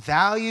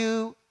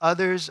 value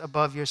others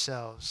above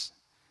yourselves,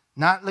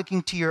 not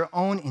looking to your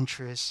own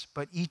interests,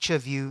 but each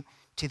of you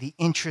to the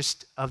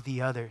interest of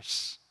the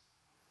others."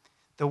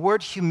 The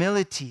word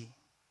humility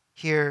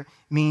here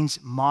means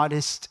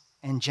modest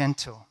and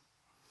gentle.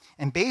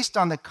 And based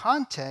on the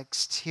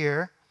context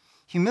here,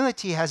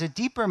 humility has a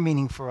deeper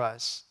meaning for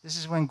us. This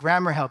is when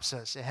grammar helps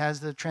us. It has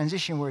the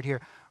transition word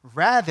here,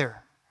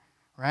 rather,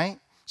 right?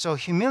 So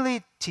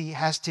humility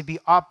has to be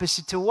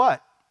opposite to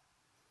what?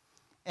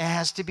 It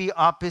has to be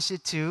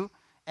opposite to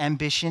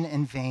ambition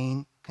and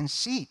vain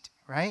conceit,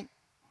 right?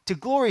 To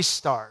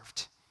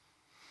glory-starved.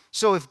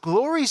 So if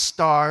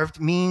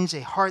glory-starved means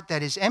a heart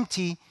that is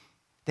empty,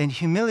 then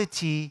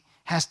humility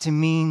has to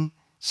mean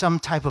some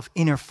type of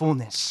inner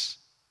fullness.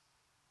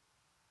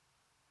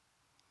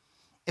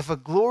 If a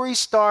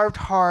glory-starved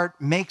heart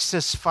makes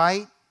us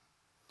fight,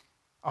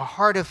 a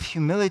heart of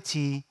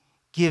humility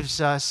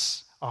gives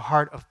us a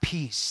heart of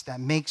peace that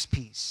makes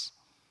peace.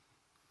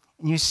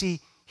 And you see,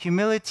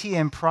 humility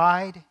and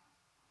pride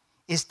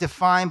is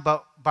defined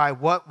by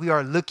what we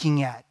are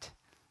looking at.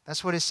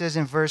 That's what it says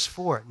in verse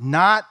 4.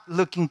 Not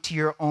looking to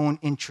your own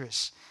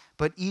interests,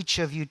 but each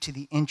of you to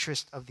the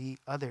interest of the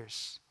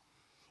others.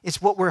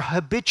 It's what we're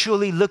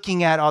habitually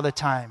looking at all the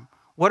time.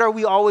 What are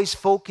we always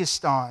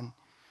focused on?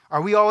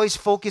 Are we always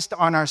focused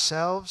on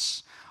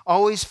ourselves?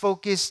 Always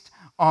focused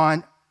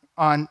on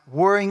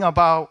worrying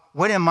about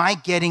what am I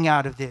getting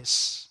out of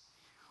this?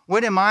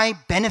 What am I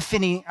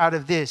benefiting out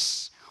of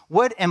this?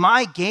 What am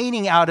I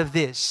gaining out of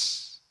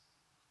this?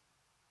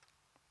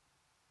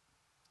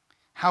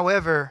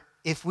 However,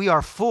 if we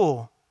are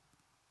full,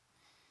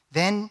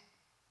 then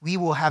we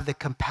will have the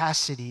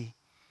capacity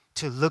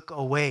to look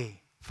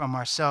away from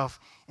ourselves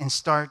and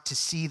start to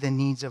see the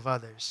needs of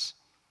others.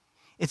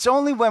 It's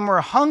only when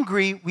we're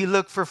hungry we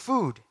look for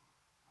food.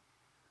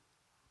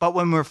 But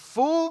when we're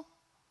full,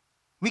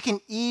 we can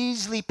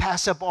easily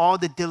pass up all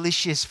the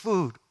delicious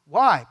food.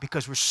 Why?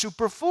 Because we're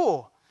super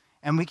full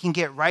and we can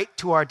get right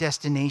to our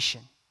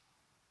destination.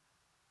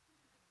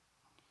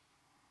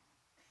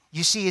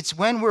 You see, it's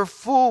when we're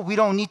full, we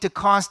don't need to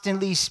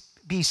constantly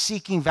be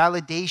seeking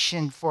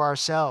validation for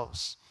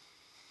ourselves.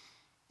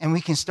 And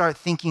we can start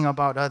thinking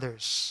about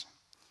others.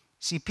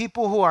 See,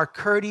 people who are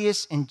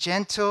courteous and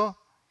gentle,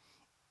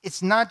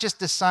 it's not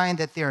just a sign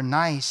that they're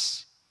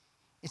nice,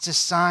 it's a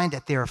sign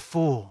that they're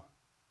full.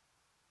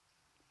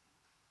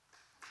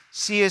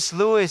 C.S.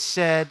 Lewis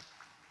said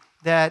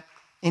that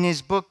in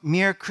his book,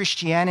 Mere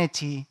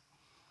Christianity,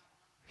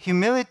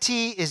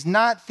 humility is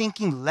not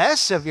thinking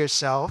less of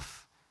yourself,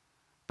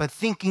 but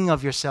thinking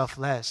of yourself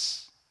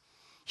less.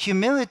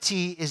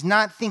 Humility is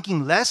not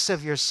thinking less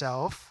of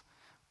yourself,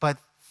 but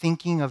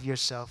thinking of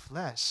yourself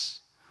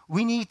less.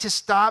 We need to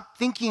stop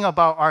thinking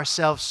about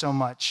ourselves so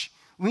much.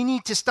 We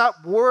need to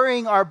stop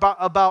worrying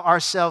about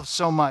ourselves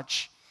so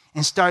much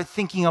and start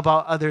thinking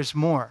about others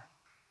more.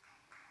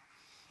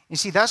 You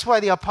see, that's why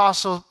the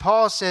Apostle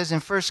Paul says in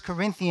 1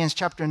 Corinthians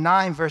chapter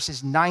 9,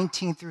 verses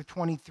 19 through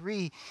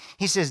 23,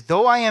 he says,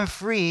 though I am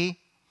free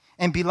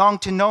and belong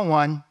to no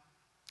one,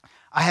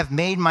 I have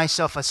made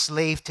myself a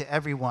slave to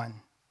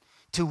everyone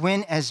to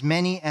win as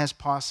many as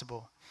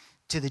possible.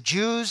 To the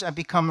Jews, I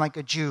become like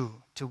a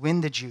Jew to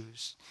win the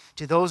Jews.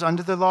 To those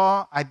under the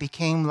law, I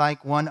became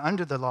like one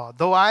under the law,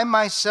 though I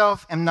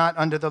myself am not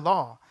under the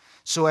law,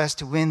 so as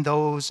to win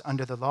those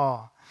under the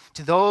law.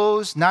 To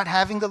those not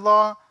having the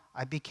law,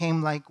 I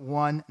became like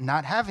one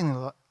not having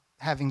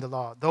the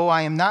law, though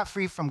I am not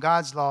free from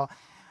God's law,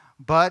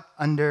 but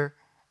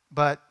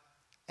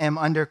am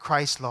under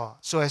Christ's law,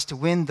 so as to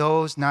win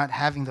those not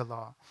having the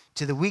law.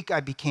 To the weak I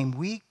became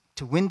weak,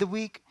 to win the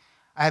weak.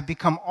 I have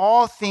become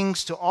all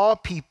things to all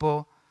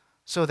people,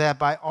 so that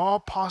by all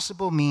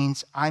possible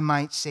means I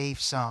might save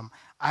some.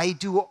 I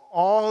do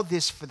all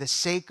this for the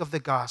sake of the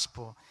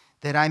gospel,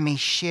 that I may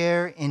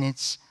share in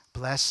its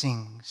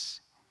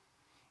blessings.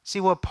 See,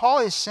 what Paul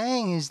is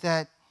saying is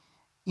that,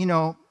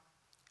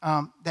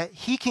 that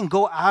he can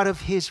go out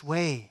of his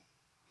way.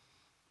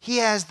 He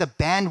has the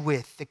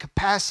bandwidth, the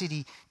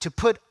capacity to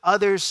put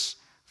others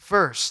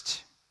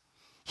first.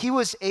 He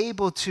was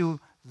able to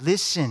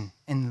listen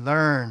and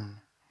learn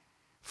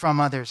from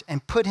others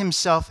and put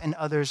himself in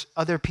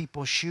other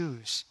people's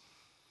shoes.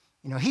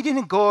 He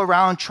didn't go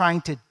around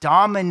trying to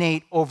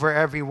dominate over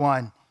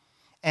everyone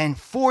and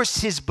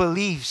force his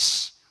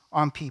beliefs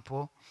on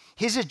people.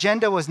 His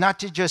agenda was not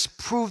to just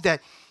prove that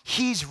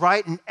he's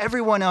right and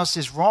everyone else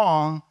is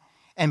wrong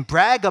and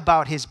brag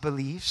about his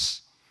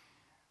beliefs.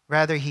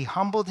 Rather, he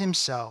humbled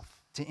himself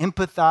to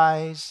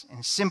empathize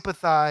and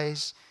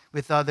sympathize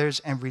with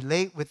others and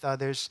relate with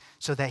others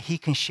so that he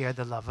can share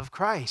the love of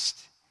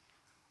Christ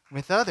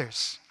with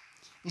others.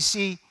 You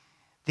see,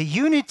 the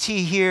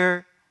unity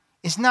here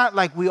is not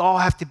like we all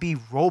have to be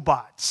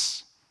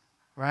robots,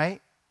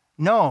 right?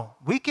 No,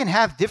 we can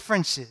have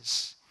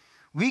differences.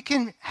 We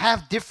can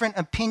have different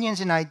opinions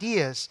and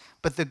ideas,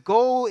 but the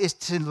goal is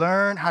to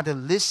learn how to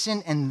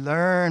listen and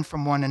learn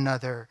from one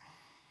another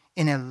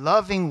in a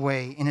loving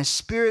way, in a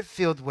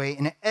spirit-filled way,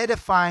 in an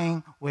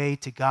edifying way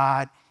to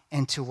God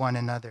and to one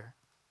another.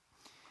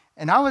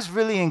 And I was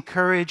really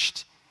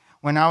encouraged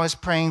when I was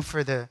praying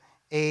for the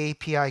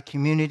AAPI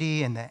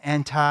community and the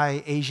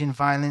anti-Asian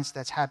violence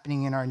that's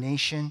happening in our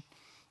nation,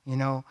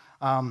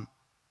 and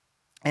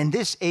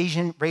this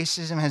Asian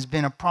racism has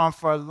been a problem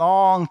for a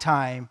long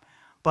time,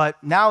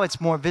 but now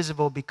it's more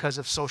visible because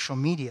of social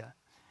media.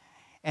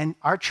 And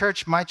our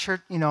church, my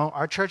church,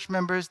 our church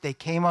members, they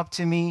came up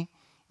to me,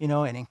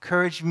 and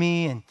encouraged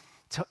me and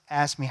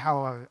asked me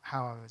how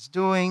I was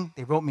doing.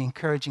 They wrote me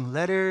encouraging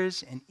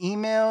letters and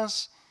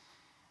emails,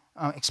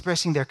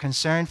 expressing their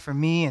concern for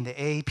me and the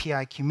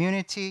AAPI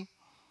community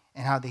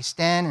and how they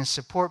stand and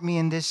support me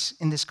in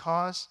this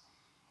cause.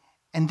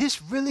 And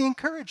this really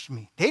encouraged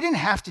me. They didn't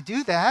have to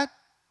do that,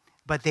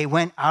 but they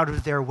went out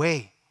of their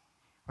way,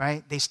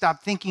 right? They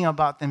stopped thinking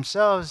about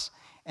themselves,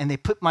 and they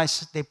put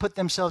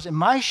themselves in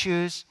my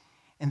shoes,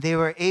 and they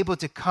were able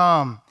to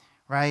come,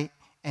 right,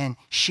 and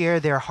share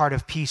their heart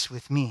of peace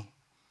with me.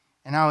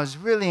 And I was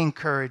really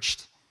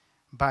encouraged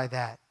by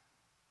that.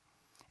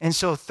 And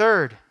so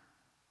third,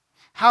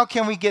 how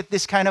can we get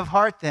this kind of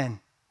heart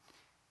then?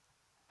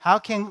 How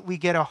can we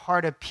get a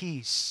heart of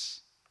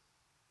peace?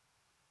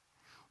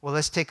 Well,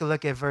 let's take a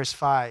look at verse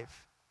 5.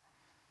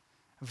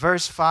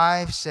 Verse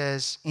 5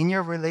 says, in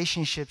your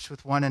relationships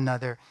with one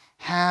another,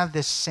 have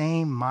the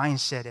same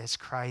mindset as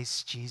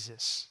Christ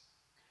Jesus.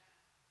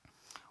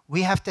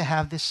 We have to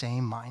have the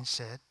same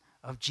mindset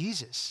of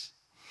Jesus.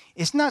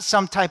 It's not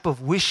some type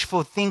of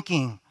wishful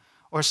thinking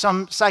or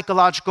some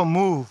psychological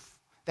move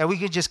that we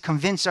could just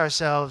convince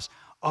ourselves,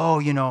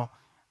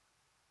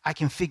 I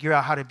can figure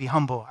out how to be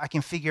humble. I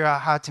can figure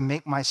out how to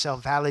make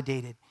myself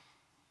validated.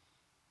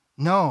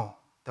 No,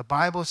 the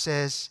Bible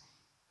says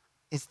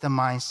it's the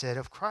mindset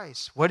of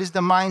Christ. What is the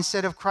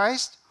mindset of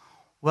Christ?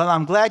 Well,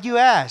 I'm glad you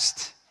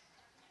asked.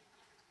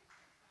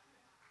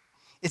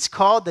 It's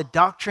called the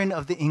doctrine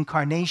of the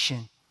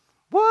incarnation.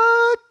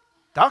 What?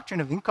 Doctrine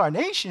of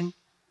incarnation?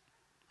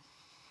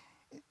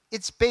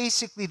 It's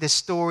basically the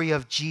story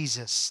of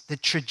Jesus, the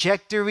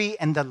trajectory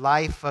and the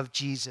life of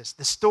Jesus,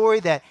 the story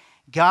that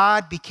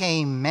God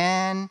became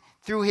man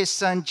through his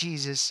son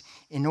Jesus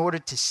in order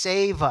to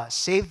save us,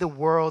 save the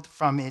world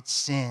from its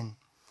sin.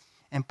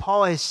 And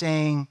Paul is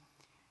saying,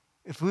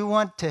 if we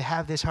want to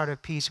have this heart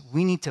of peace,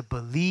 we need to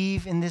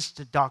believe in this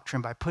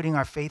doctrine by putting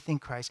our faith in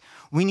Christ.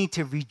 We need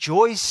to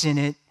rejoice in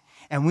it,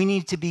 and we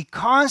need to be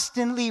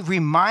constantly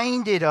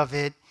reminded of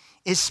it,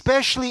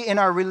 especially in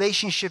our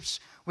relationships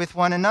with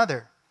one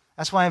another.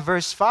 That's why in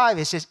verse 5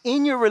 it says,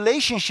 in your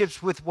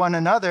relationships with one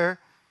another,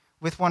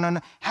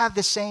 have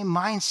the same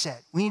mindset.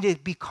 We need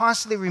to be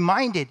constantly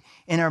reminded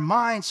in our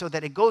minds so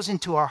that it goes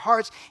into our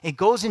hearts, it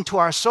goes into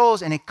our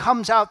souls, and it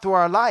comes out through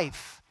our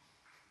life.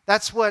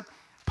 That's what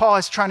Paul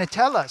is trying to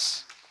tell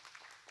us.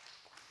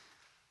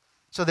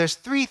 So there's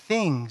three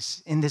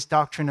things in this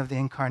doctrine of the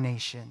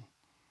incarnation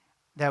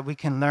that we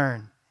can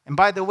learn. And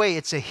by the way,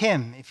 it's a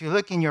hymn. If you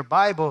look in your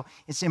Bible,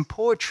 it's in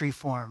poetry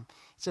form.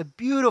 It's a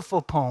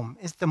beautiful poem.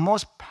 It's the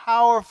most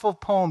powerful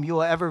poem you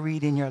will ever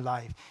read in your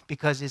life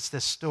because it's the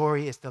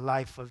story, it's the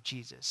life of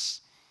Jesus.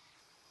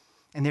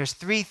 And there's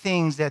three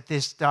things that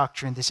this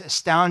doctrine, this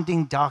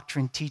astounding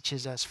doctrine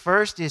teaches us.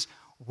 First is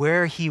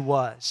where he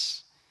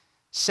was.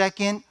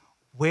 Second,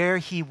 where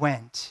he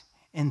went.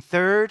 And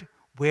third,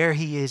 where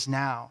he is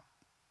now.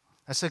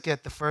 Let's look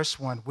at the first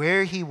one,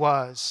 where he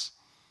was.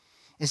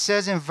 It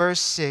says in verse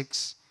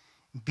 6,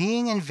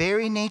 being in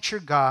very nature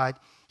God,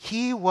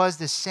 he was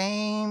the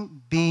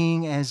same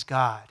being as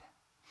God.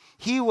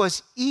 He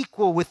was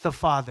equal with the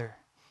Father,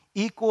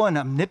 equal in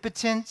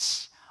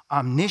omnipotence,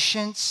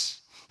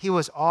 omniscience. He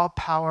was all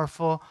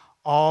powerful,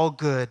 all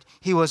good.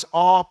 He was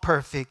all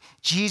perfect.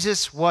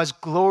 Jesus was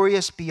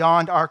glorious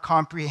beyond our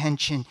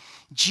comprehension.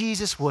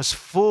 Jesus was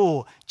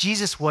full.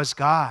 Jesus was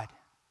God.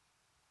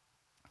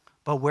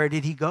 But where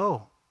did he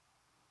go?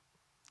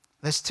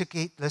 Let's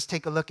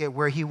take a look at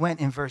where he went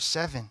in verse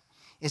 7.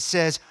 It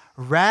says,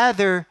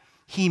 rather,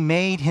 he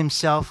made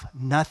himself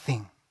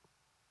nothing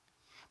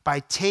by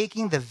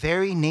taking the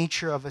very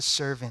nature of a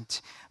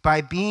servant,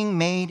 by being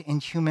made in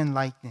human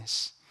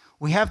likeness.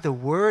 We have the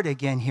word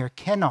again here,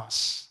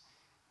 kenos.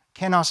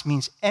 Kenos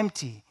means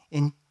empty.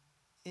 In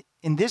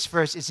this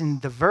verse, it's in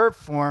the verb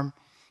form,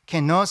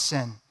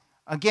 kenosen,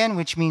 again,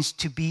 which means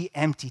to be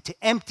empty, to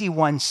empty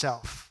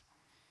oneself.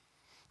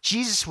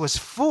 Jesus was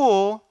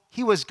full,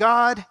 he was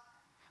God,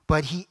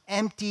 but he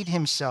emptied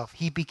himself.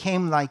 He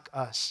became like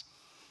us.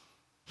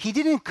 He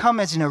didn't come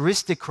as an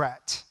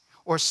aristocrat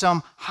or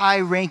some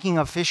high-ranking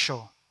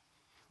official,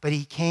 but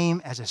he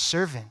came as a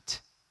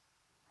servant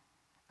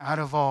out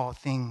of all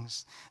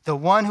things. The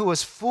one who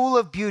was full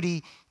of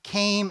beauty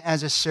came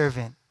as a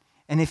servant.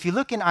 And if you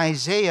look in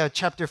Isaiah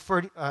chapter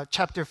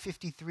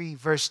 53,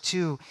 verse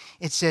 2,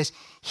 it says,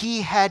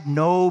 he had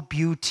no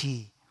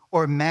beauty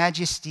or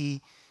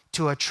majesty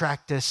to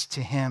attract us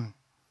to him.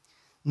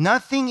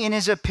 Nothing in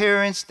his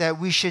appearance that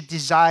we should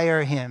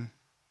desire him.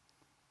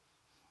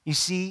 You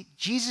see,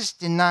 Jesus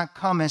did not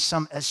come as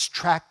some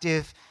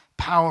attractive,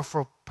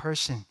 powerful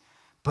person,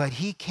 but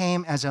he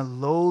came as a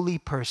lowly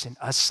person,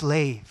 a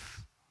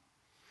slave,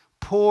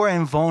 poor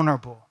and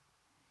vulnerable.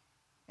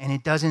 And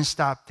it doesn't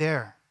stop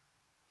there.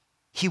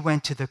 He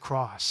went to the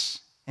cross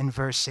in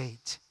verse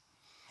 8.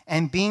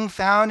 And being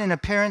found in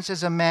appearance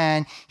as a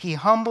man, he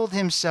humbled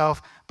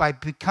himself by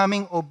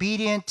becoming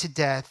obedient to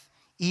death,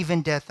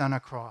 even death on a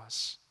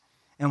cross.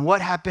 And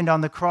what happened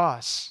on the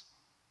cross?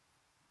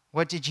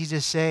 What did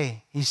Jesus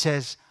say? He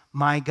says,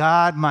 my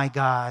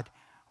God,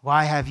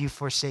 why have you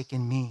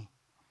forsaken me?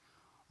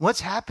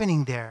 What's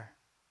happening there?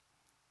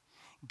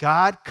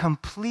 God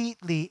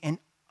completely and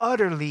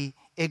utterly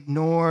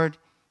ignored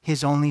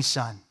his only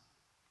son.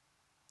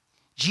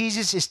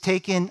 Jesus is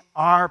taking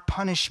our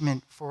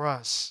punishment for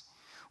us.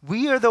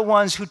 We are the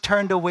ones who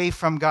turned away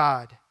from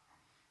God,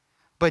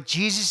 but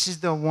Jesus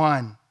is the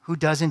one who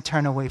doesn't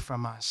turn away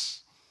from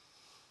us.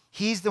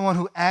 He's the one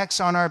who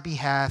acts on our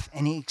behalf,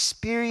 and he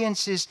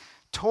experiences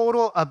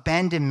total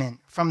abandonment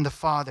from the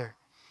Father,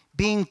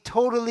 being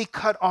totally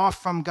cut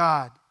off from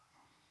God.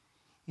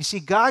 You see,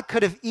 God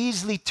could have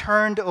easily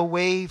turned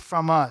away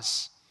from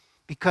us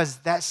because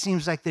that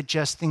seems like the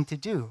just thing to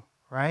do,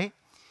 right?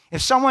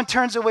 If someone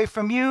turns away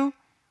from you,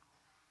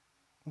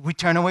 we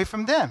turn away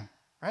from them,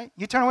 right?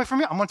 You turn away from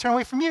me, I'm going to turn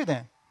away from you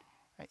then.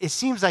 It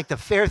seems like the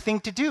fair thing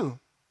to do.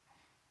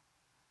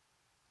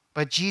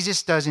 But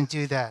Jesus doesn't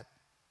do that.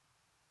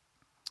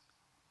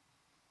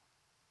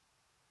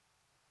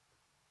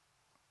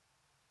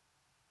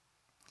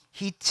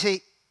 He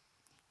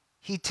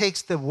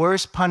takes the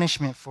worst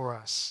punishment for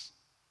us.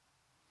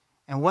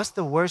 And what's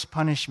the worst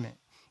punishment?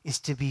 Is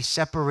to be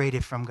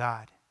separated from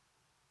God.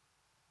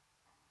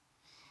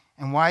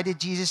 And why did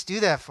Jesus do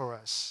that for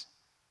us?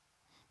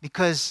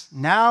 Because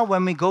now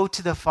when we go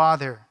to the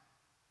Father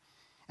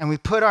and we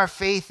put our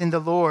faith in the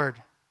Lord,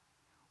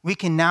 we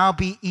can now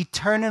be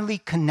eternally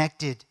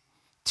connected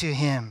to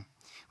him.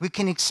 We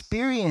can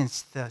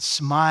experience the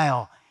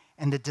smile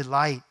and the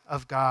delight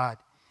of God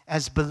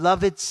as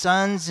beloved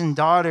sons and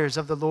daughters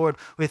of the Lord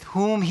with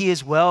whom he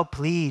is well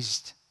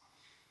pleased.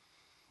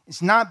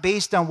 It's not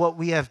based on what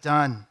we have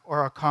done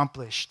or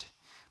accomplished,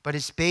 but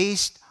it's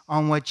based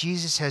on what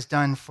Jesus has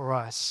done for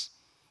us.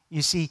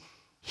 You see,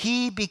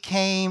 he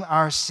became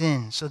our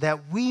sin so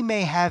that we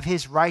may have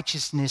his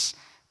righteousness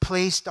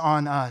placed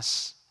on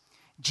us.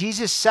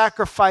 Jesus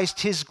sacrificed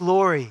his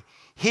glory,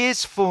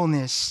 his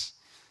fullness,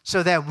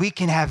 so that we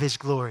can have his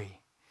glory,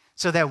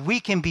 so that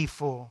we can be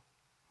full.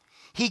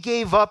 He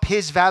gave up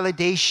his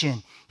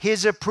validation,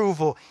 his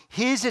approval,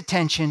 his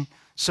attention,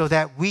 so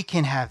that we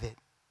can have it.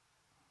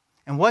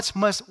 And what's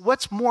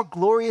more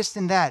glorious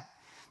than that?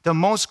 The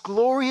most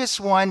glorious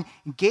one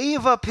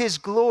gave up his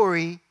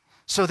glory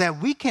so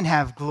that we can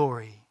have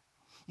glory.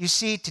 You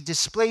see, to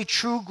display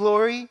true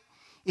glory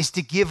is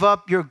to give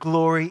up your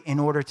glory in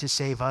order to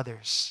save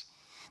others.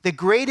 The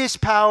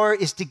greatest power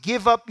is to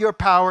give up your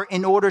power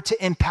in order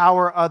to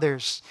empower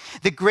others.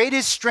 The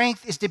greatest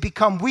strength is to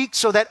become weak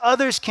so that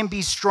others can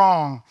be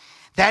strong.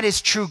 That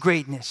is true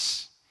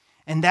greatness.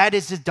 And that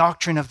is the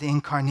doctrine of the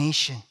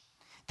incarnation.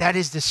 That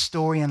is the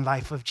story and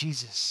life of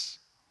Jesus.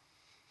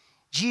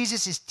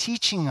 Jesus is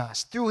teaching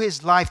us through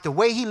his life, the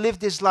way he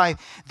lived his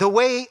life, the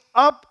way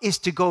up is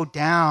to go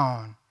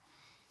down.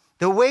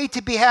 The way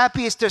to be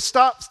happy is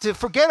to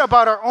forget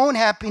about our own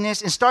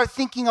happiness and start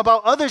thinking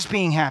about others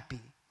being happy.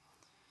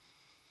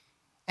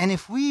 And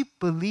if we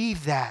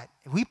believe that,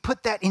 if we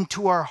put that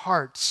into our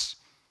hearts,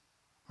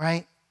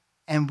 right,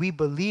 and we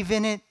believe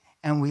in it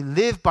and we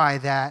live by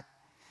that,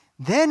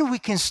 then we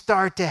can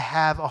start to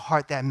have a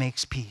heart that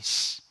makes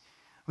peace.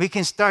 We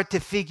can start to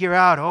figure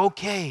out,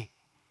 okay,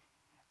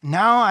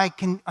 now I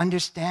can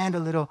understand a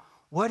little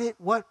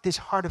what this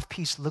heart of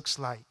peace looks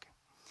like.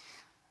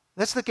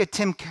 Let's look at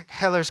Tim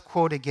Keller's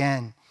quote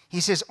again. He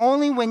says,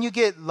 only when you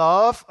get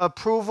love,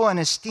 approval, and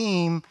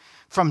esteem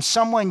from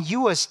someone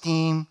you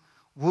esteem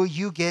will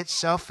you get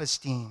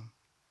self-esteem.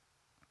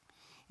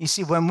 You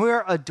see, when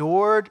we're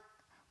adored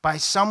by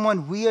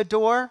someone we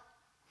adore,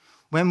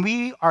 when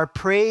we are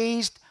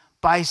praised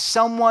by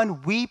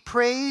someone we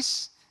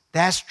praise,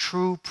 that's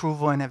true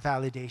approval and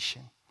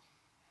validation.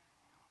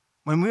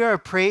 When we are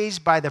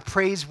praised by the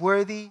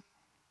praiseworthy,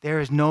 there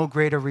is no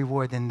greater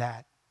reward than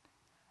that.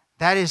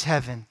 That is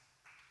heaven.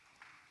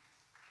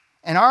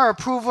 And our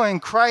approval in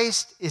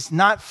Christ is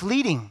not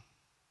fleeting.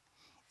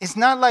 It's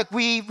not like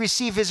we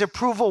receive his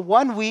approval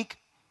one week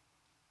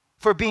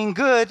for being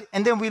good,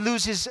 and then we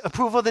lose his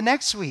approval the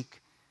next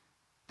week.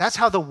 That's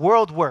how the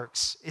world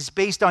works. It's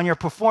based on your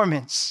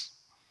performance.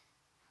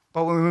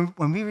 But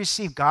when we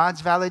receive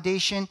God's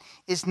validation,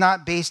 it's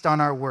not based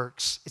on our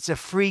works. It's a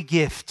free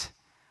gift.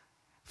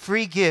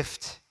 Free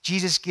gift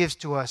Jesus gives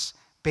to us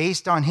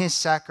based on his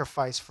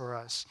sacrifice for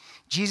us.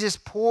 Jesus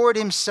poured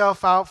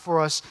himself out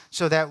for us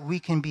so that we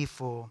can be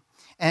full.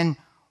 And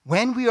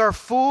when we are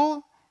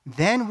full,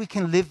 then we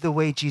can live the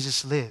way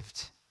Jesus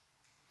lived.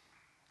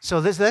 So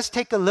let's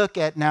take a look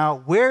at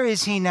now, where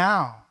is he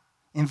now?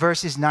 In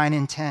verses 9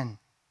 and 10.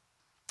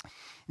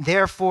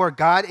 Therefore,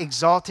 God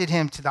exalted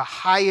him to the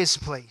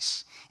highest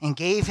place and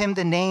gave him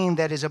the name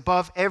that is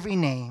above every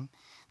name,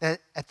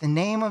 that at the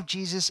name of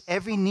Jesus,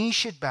 every knee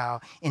should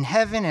bow in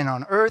heaven and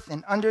on earth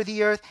and under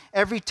the earth,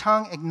 every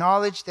tongue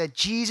acknowledge that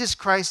Jesus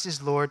Christ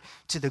is Lord,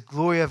 to the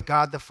glory of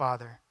God the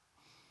Father.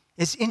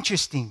 It's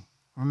interesting.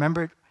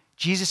 Remember,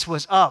 Jesus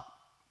was up.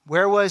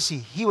 Where was he?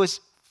 He was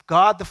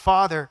God the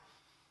Father,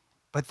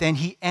 but then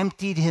he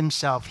emptied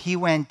himself. He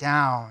went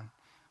down.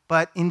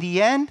 But in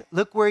the end,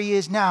 look where he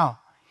is now.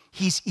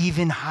 He's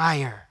even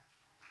higher.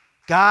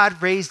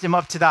 God raised him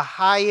up to the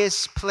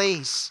highest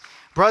place.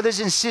 Brothers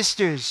and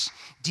sisters,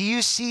 do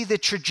you see the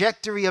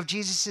trajectory of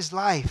Jesus'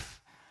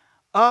 life?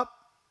 Up,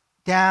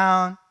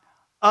 down,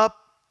 up,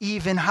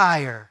 even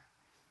higher.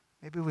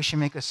 Maybe we should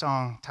make a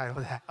song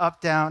titled that.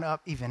 Up, down,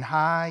 up, even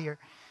higher.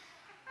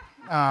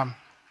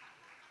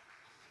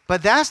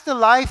 But that's the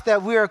life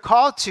that we are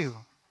called to,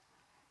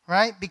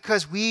 right?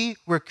 Because we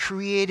were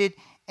created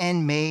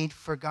and made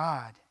for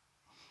God.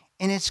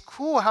 And it's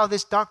cool how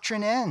this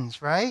doctrine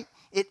ends, right?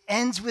 It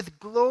ends with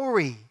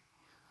glory,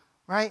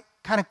 right?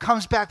 Kind of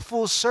comes back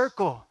full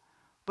circle,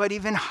 but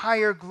even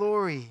higher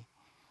glory.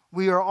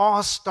 We are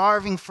all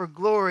starving for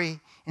glory,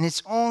 and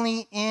it's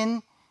only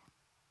in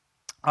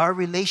our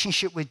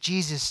relationship with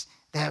Jesus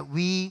that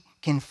we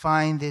can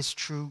find this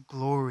true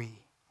glory.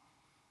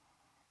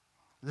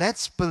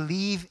 Let's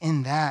believe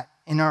in that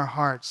in our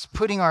hearts,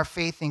 putting our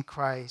faith in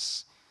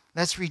Christ.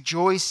 Let's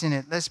rejoice in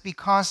it. Let's be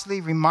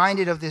constantly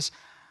reminded of this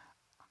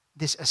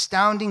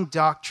astounding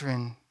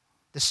doctrine,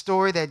 the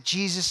story that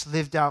Jesus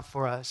lived out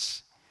for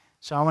us.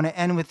 So I want to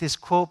end with this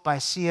quote by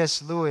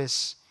C.S.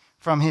 Lewis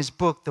from his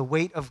book, The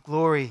Weight of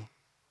Glory.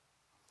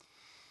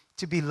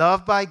 To be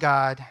loved by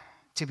God,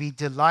 to be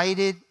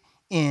delighted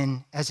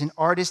in as an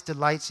artist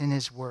delights in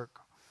his work,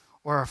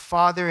 or a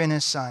father in a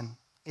son,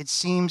 it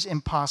seems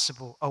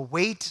impossible, a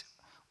weight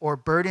or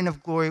burden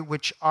of glory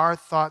which our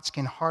thoughts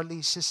can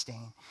hardly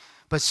sustain.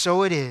 But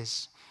so it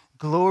is.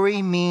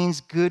 Glory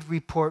means good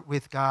report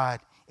with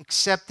God,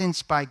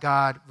 acceptance by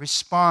God,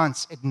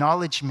 response,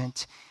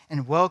 acknowledgement,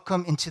 and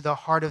welcome into the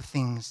heart of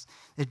things.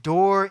 The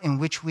door in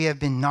which we have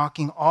been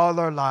knocking all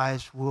our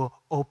lives will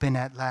open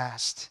at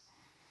last.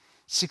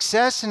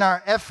 Success in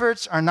our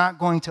efforts are not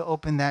going to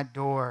open that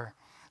door.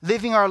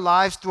 Living our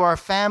lives through our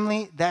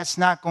family, that's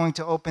not going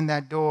to open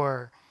that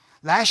door.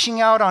 Lashing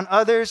out on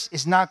others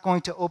is not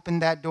going to open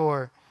that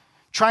door.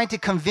 Trying to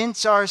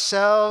convince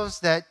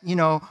ourselves that, we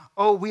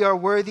are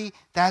worthy,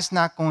 that's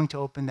not going to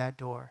open that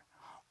door.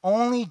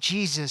 Only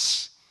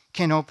Jesus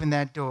can open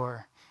that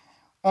door.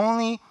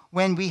 Only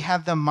when we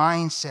have the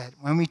mindset,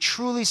 when we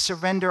truly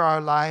surrender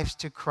our lives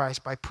to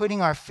Christ by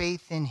putting our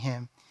faith in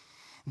him,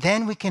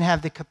 then we can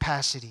have the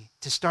capacity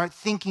to start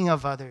thinking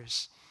of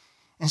others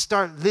and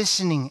start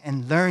listening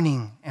and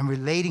learning and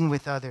relating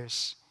with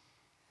others.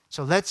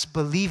 So let's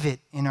believe it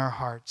in our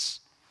hearts.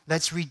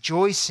 Let's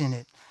rejoice in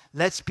it.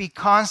 Let's be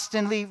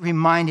constantly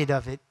reminded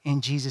of it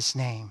in Jesus'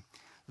 name.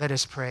 Let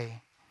us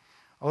pray.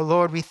 Oh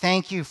Lord, we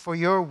thank you for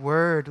your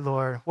word,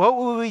 Lord. What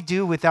will we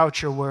do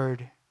without your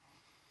word?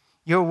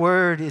 Your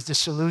word is the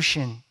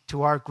solution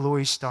to our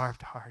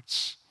glory-starved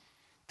hearts.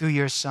 Through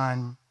your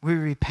Son, we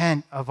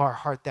repent of our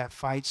heart that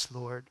fights,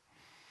 Lord.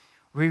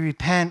 We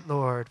repent,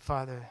 Lord,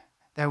 Father,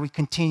 that we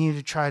continue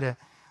to try to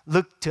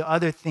look to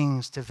other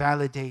things to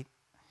validate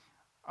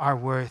our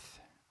worth.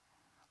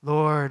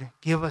 Lord,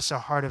 give us a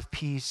heart of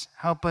peace.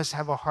 Help us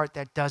have a heart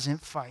that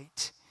doesn't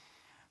fight.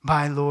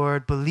 By,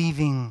 Lord,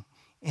 believing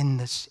in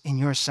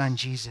your Son,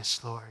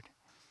 Jesus, Lord,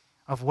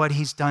 of what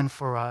he's done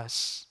for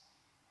us.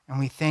 And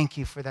we thank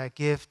you for that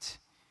gift.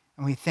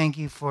 And we thank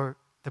you for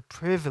the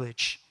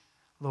privilege,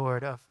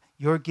 Lord, of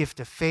your gift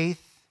of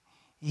faith,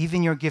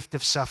 even your gift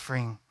of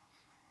suffering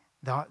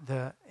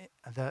that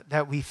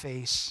we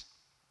face.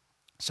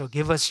 So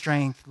give us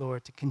strength,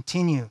 Lord, to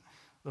continue,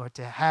 Lord,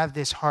 to have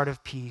this heart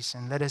of peace,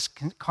 and let us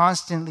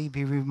constantly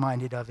be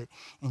reminded of it.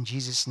 In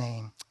Jesus'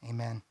 name,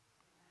 amen.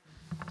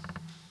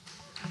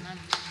 Amen.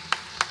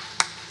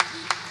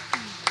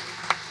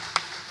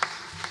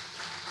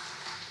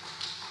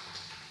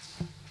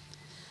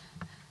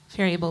 If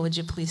you're able, would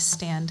you please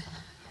stand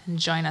and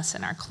join us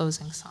in our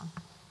closing song?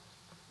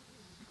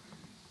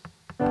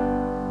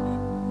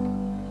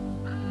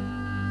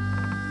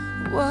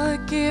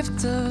 What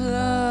gift of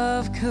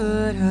love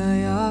could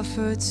I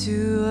offer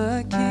to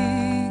a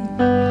king?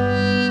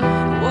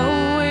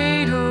 What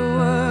weight or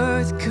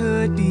worth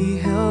could be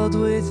held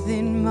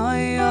within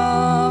my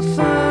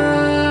offering?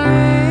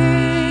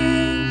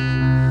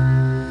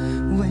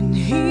 When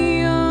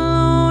he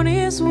alone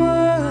is worthy,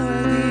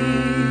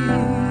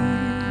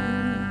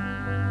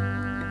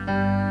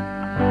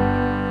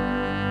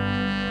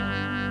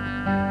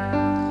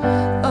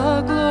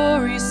 a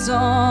glory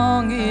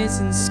song is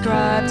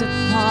inscribed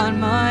upon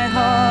my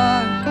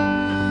heart.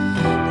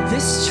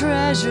 This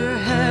treasure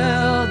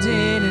held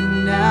in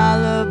an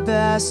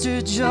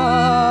alabaster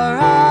jar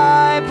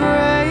I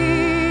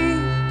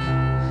break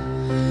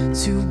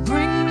to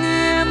bring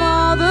him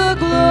all the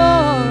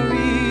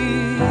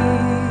glory.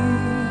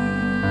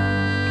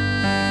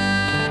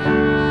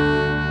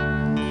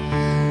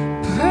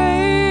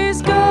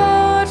 Praise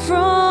God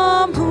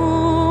from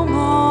whom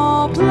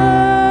all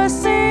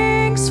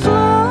blessings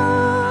flow.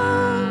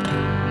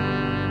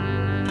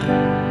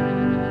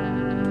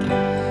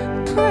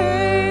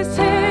 Praise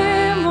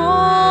him,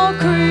 all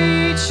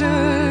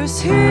creatures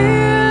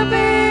here below.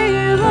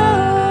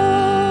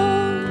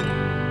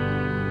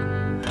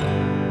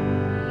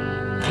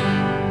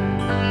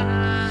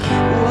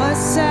 What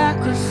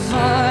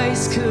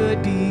sacrifice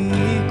could be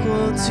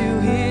equal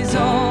to his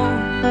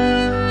own?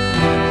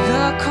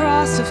 The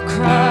cross of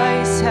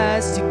Christ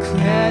has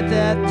declared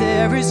that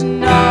there is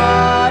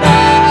not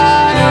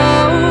I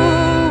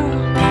owe.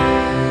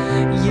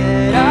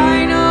 Yet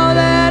I know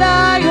that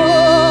I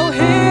owe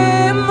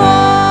him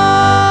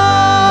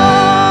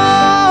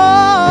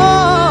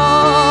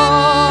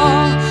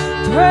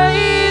more.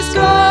 Praise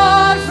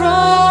God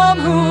from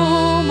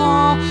whom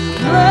all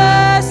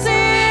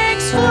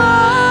blessings flow.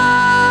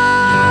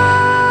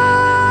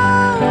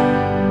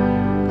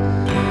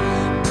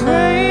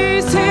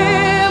 Praise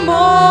him,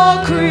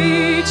 all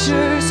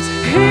creatures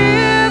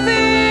here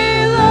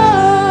below.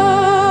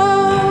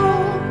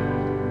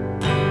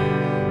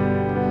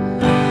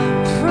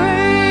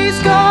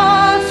 Praise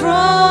God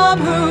from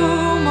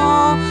whom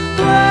all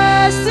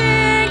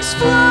blessings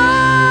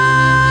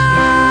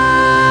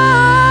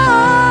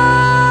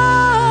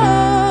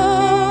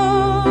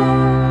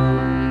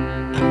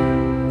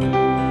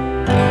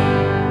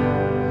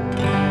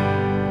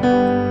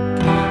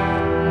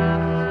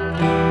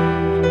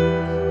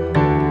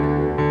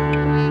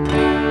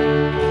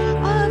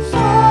Our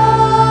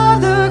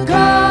Father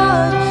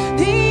God,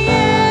 the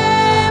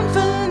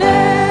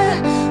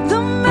infinite,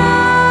 the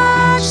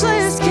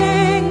matchless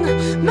King,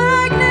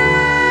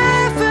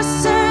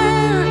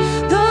 magnificent,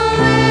 the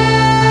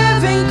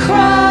living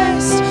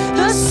Christ,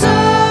 the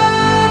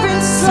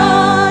servant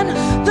Son,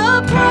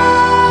 the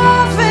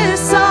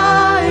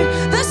prophesied,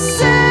 the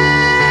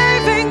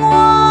saving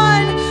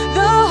One,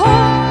 the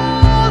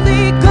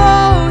Holy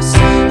Ghost,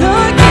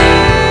 the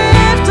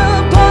gift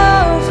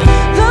above,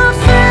 the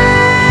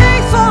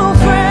faithful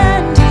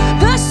friend,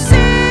 the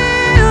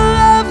seal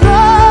of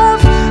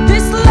love,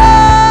 this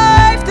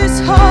life, this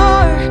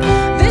heart,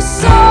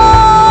 this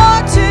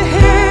all to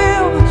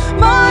him,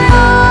 my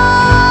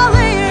all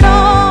in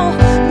all,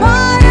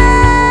 my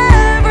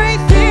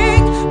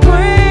everything.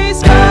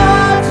 Praise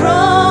God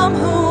from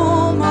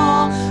whom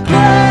all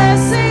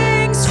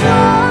blessings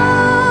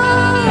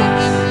flow.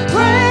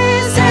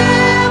 Praise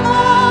him,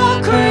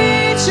 all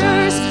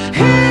creatures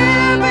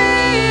here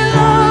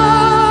below.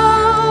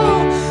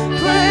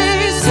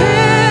 Praise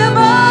him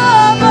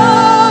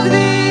above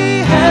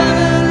the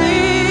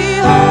heavenly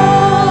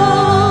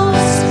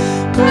hosts.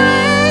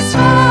 Praise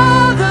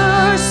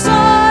Father,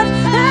 Son,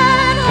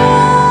 and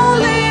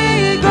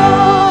Holy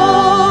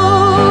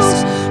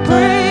Ghost.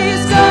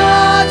 Praise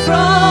God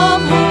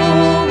from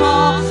whom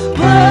all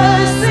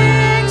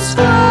blessings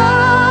flow.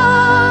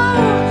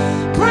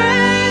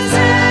 Praise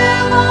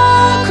him,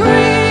 all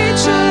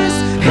creatures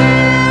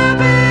here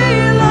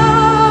below.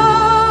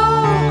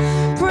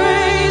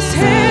 Praise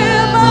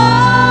him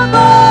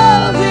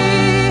above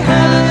the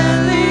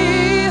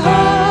heavenly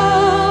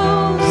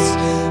hosts.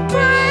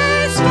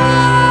 Praise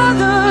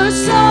Father,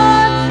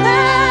 Son,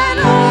 and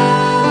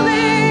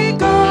Holy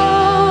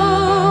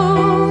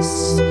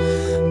Ghost.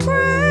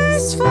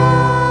 Praise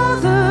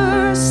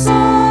Father,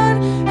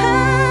 Son,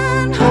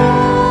 and Holy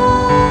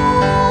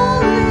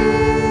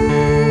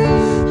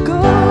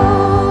Ghost.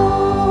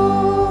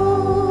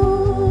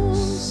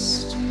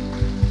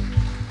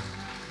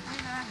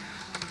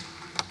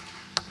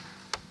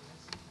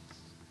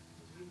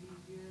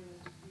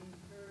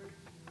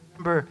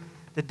 Remember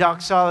the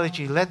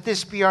doxology. Let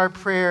this be our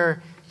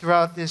prayer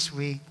throughout this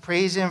week.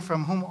 Praise him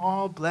from whom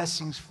all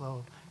blessings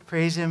flow.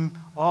 Praise him,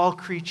 all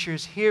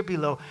creatures here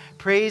below.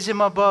 Praise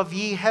him above,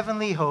 ye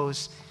heavenly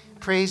hosts.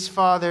 Praise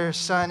Father,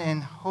 Son,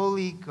 and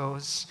Holy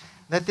Ghost.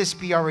 Let this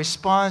be our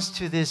response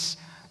to this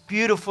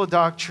beautiful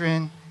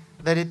doctrine.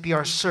 Let it be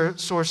our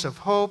source of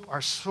hope,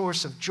 our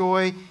source of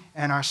joy,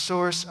 and our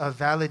source of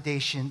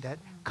validation that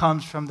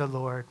comes from the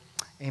Lord.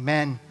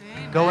 Amen.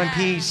 Go in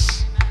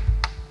peace.